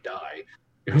injured and may die.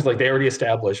 It was like they already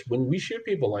established when we shoot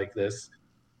people like this,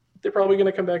 they're probably going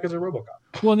to come back as a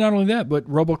RoboCop. Well, not only that, but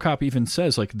RoboCop even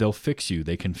says like they'll fix you.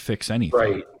 They can fix anything.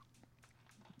 Right.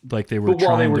 Like they were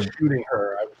while they were shooting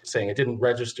her, I was saying it didn't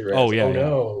register as, no.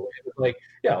 It was like,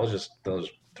 yeah, they'll just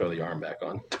throw the arm back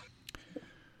on.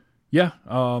 Yeah.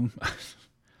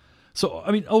 So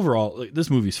I mean, overall, like, this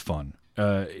movie's fun.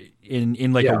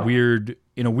 In like a weird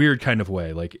kind of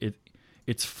way. Like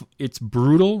it's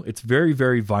brutal. It's very,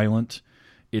 very violent.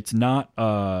 It's not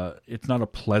a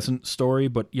pleasant story,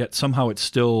 but yet somehow it's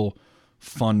still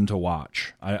fun to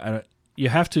watch. You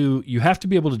have to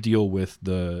be able to deal with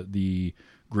the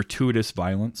gratuitous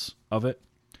violence of it,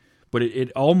 but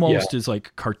it almost is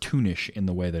like cartoonish in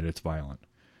the way that it's violent.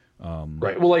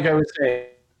 Right. Well, like I was saying,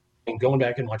 going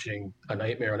back and watching a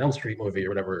Nightmare on Elm Street movie or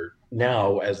whatever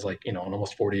now as like, an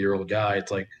almost 40-year-old guy,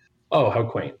 it's like, oh, how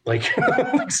quaint. Like,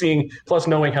 like seeing, plus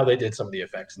knowing how they did some of the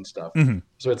effects and stuff. Mm-hmm.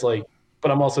 So it's like,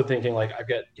 but I'm also thinking like, I've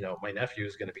got, my nephew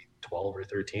is going to be 12 or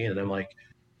 13. And I'm like,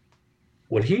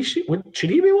 should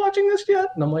he be watching this yet?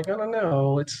 And I'm like, I don't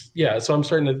know. So I'm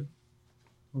starting to,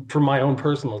 for my own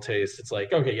personal taste, it's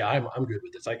like, okay, yeah, I'm good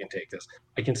with this. I can take this.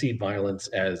 I can see violence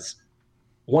as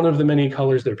one of the many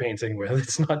colors they're painting with.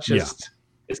 It's not just,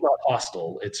 it's not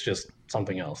hostile. It's just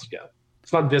something else. Yeah.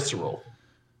 It's not visceral.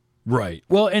 Right.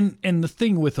 Well, and the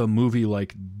thing with a movie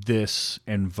like this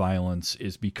and violence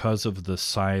is because of the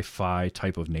sci-fi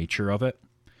type of nature of it.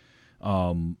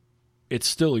 It's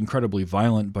still incredibly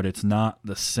violent, but it's not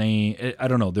the same. I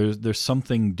don't know. There's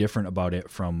something different about it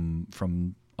from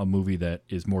a movie that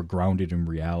is more grounded in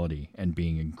reality and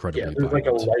being incredibly there's violent. Like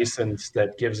a license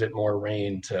that gives it more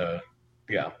reign to,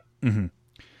 Mm-hmm.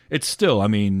 It's still, I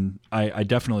mean, I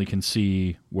definitely can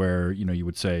see where, you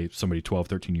would say somebody 12,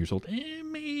 13 years old,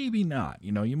 maybe not.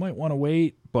 You might want to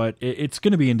wait, but it's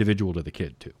going to be individual to the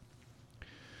kid too.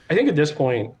 I think at this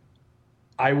point,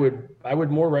 I would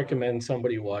more recommend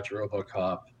somebody watch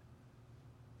RoboCop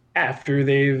after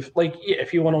they've, like,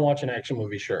 if you want to watch an action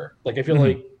movie, sure. Like, I feel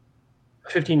like a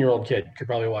 15-year-old kid could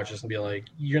probably watch this and be like,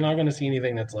 you're not going to see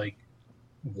anything that's like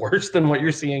worse than what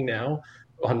you're seeing now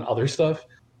on other stuff.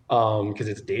 Because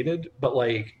it's dated, but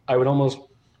like I would almost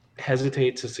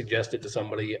hesitate to suggest it to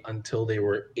somebody until they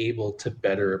were able to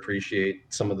better appreciate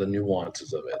some of the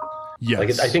nuances of it. Yes, like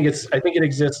I think it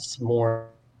exists more,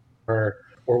 or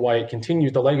why it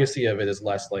continues. The legacy of it is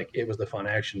less like it was the fun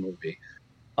action movie,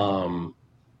 but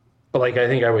like I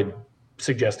think I would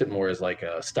suggest it more as like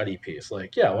a study piece.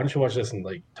 Like, yeah, why don't you watch this and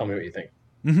like tell me what you think?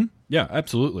 Yeah,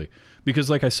 absolutely. Because,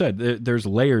 like I said, there's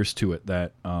layers to it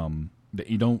that that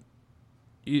you don't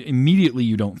immediately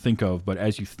you don't think of, but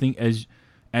as you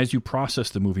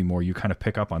process the movie more, you kind of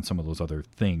pick up on some of those other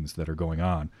things that are going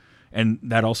on, and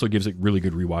that also gives it really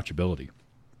good rewatchability.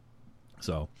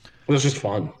 So it was just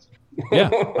fun. Yeah,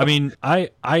 I mean,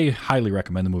 I highly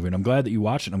recommend the movie, and I'm glad that you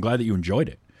watched it. I'm glad that you enjoyed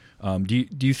it.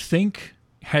 Do you think,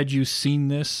 had you seen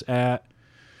this at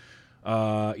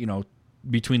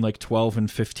between like 12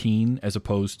 and 15 as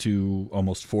opposed to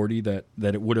almost 40, that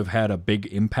it would have had a big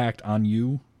impact on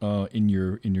you in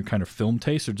your kind of film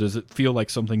taste, or does it feel like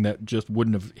something that just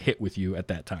wouldn't have hit with you at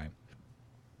that time?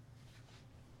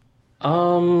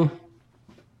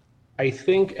 I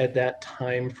think at that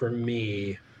time for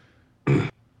me, I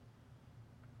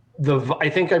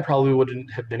think I probably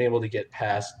wouldn't have been able to get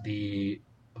past the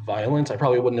violence. I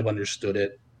probably wouldn't have understood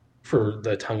it for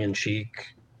the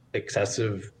tongue-in-cheek,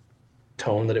 excessive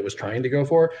tone that it was trying to go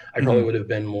for. I probably would have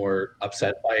been more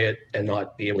upset by it and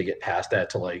not be able to get past that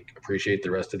to like appreciate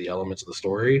the rest of the elements of the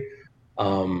story.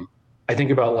 I think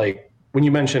about like when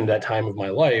you mentioned that time of my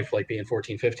life, like being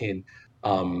 14, 15,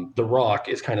 The Rock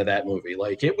is kind of that movie.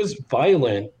 Like it was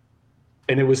violent,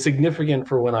 and it was significant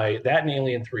for when that and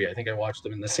Alien 3, I think I watched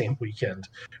them in the same weekend.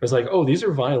 It was like, oh, these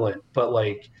are violent, but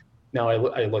like now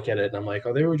I look at it and I'm like,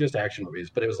 oh, they were just action movies.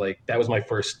 But it was like, that was my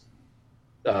first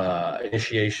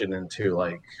initiation into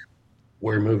like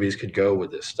where movies could go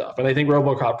with this stuff. And I think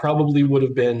RoboCop probably would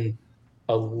have been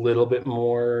a little bit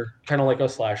more kind of like a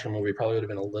slasher movie, probably would have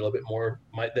been a little bit more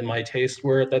than my tastes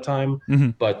were at that time.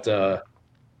 But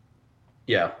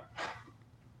yeah.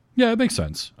 Yeah, it makes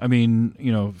sense. I mean,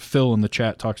 Phil in the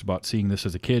chat talks about seeing this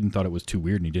as a kid and thought it was too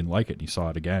weird and he didn't like it. And he saw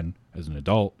it again as an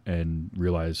adult and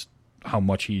realized how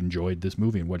much he enjoyed this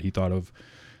movie and what he thought of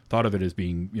it as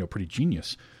being, pretty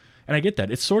genius. And I get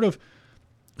that. It's sort of,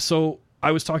 so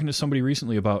I was talking to somebody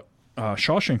recently about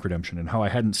Shawshank Redemption and how I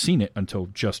hadn't seen it until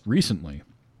just recently.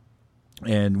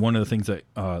 And one of the things that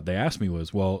they asked me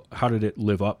was, well, how did it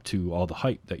live up to all the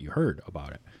hype that you heard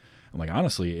about it? I'm like,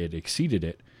 honestly, it exceeded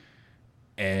it.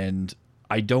 And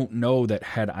I don't know that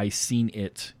had I seen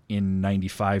it in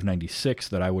 95, 96,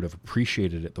 that I would have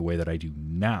appreciated it the way that I do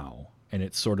now. And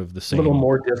it's sort of the same. A little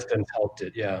more distance helped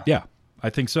it, yeah. Yeah, I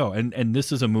think so. And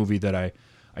this is a movie that I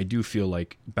do feel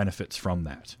like benefits from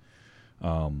that,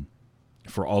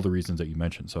 for all the reasons that you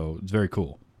mentioned. So it's very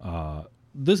cool.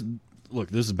 This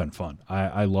has been fun.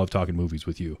 I love talking movies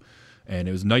with you. And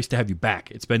it was nice to have you back.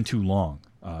 It's been too long.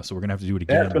 So we're going to have to do it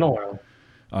again. Yeah, it's been a while.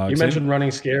 You mentioned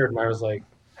Running Scared, and I was like,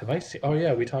 have I seen? Oh,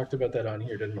 yeah, we talked about that on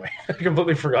here, didn't we? I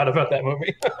completely forgot about that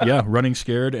movie. Yeah, Running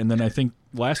Scared. And then I think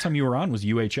last time you were on was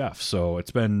UHF. So it's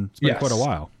been quite a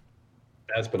while.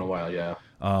 That's been a while, yeah.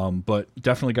 But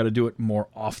definitely got to do it more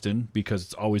often because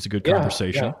it's always a good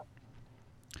conversation. Yeah.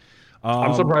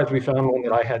 I'm surprised we found one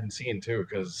that I hadn't seen, too,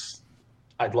 because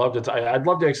I'd love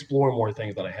to explore more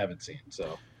things that I haven't seen,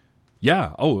 so...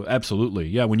 Yeah. Oh, absolutely.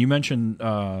 Yeah. When you mentioned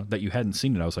that you hadn't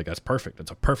seen it, I was like, that's perfect.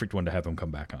 That's a perfect one to have him come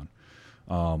back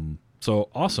on. So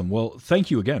awesome. Well,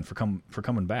 thank you again for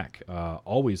coming back.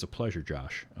 Always a pleasure,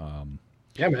 Josh.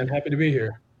 Yeah, man. Happy to be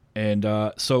here. And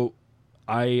so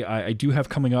I do have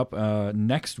coming up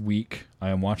next week, I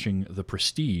am watching The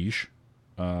Prestige.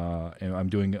 And I'm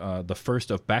doing the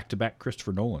first of back-to-back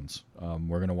Christopher Nolans.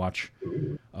 We're going to watch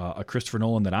a Christopher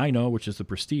Nolan that I know, which is The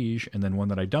Prestige, and then one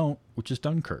that I don't, which is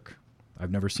Dunkirk. I've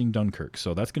never seen Dunkirk,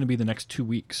 so that's going to be the next 2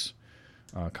 weeks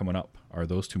coming up, are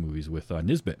those two movies with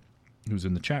Nisbet, who's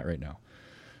in the chat right now.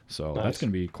 So That's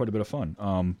going to be quite a bit of fun.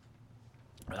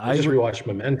 I just rewatched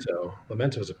Memento.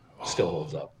 Memento still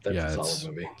holds up. That's a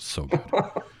solid movie. So good.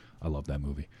 I love that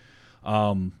movie.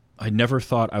 I never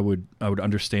thought I would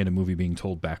understand a movie being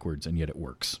told backwards, and yet it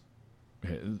works.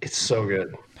 It's so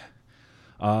good.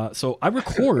 So I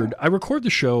record the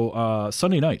show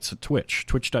Sunday nights at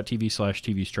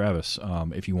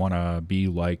twitch.tv/tvstravis. If you want to be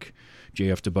like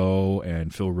JF DeBow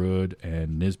and Phil Rood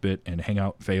and Nisbet and hang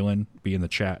out, Phelan, be in the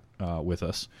chat with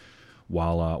us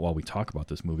while we talk about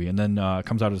this movie. And then it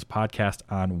comes out as a podcast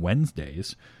on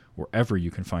Wednesdays, wherever you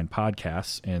can find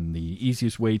podcasts. And the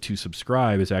easiest way to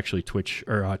subscribe is actually Twitch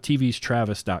or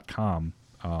tvstravis.com.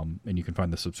 And you can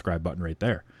find the subscribe button right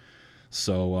there.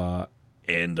 So,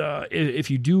 if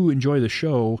you do enjoy the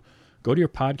show, go to your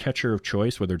podcatcher of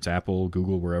choice, whether it's Apple,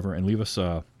 Google, wherever, and leave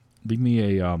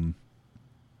me a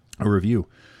review.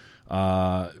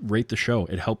 Rate the show.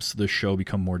 It helps the show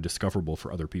become more discoverable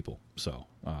for other people. So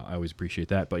I always appreciate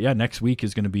that. But yeah, next week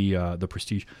is going to be The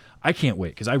Prestige. I can't wait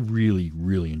because I really,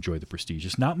 really enjoy The Prestige.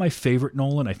 It's not my favorite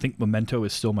Nolan. I think Memento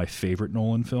is still my favorite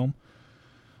Nolan film.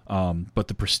 But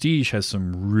The Prestige has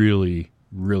some really,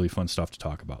 really fun stuff to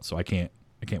talk about. So I can't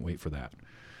wait for that.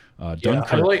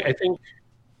 Dunkirk. I think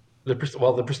the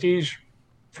Prestige,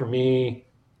 for me,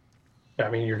 I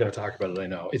mean, you're going to talk about it. I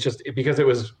know it's just because it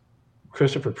was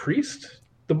Christopher Priest,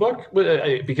 the book,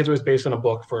 because it was based on a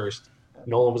book first.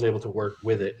 Nolan was able to work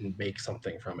with it and make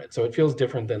something from it, so it feels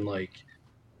different than like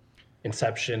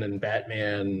Inception and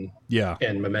Batman,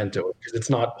 and Memento, because it's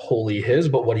not wholly his,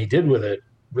 but what he did with it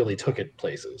really took it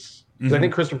places. Because I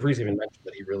think Christopher Priest even mentioned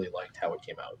that he really liked how it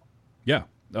came out. Yeah,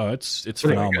 it's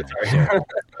phenomenal. So,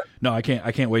 no, I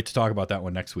can't wait to talk about that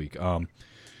one next week.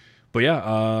 But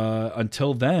yeah,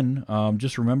 until then,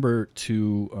 just remember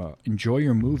to enjoy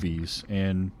your movies,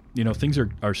 and things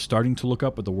are starting to look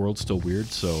up, but the world's still weird.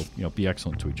 So be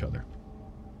excellent to each other.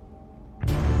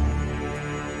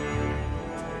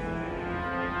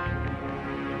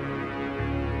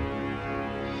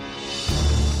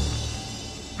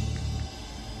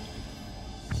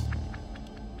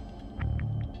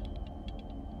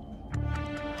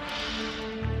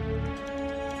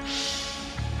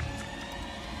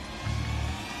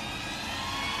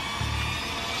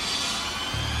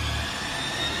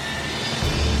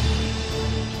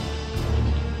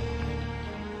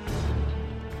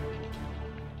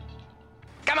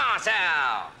 Come on,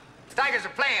 Sal. The Tigers are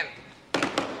playing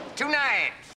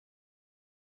tonight.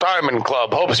 Diamond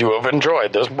Club hopes you have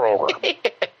enjoyed this program.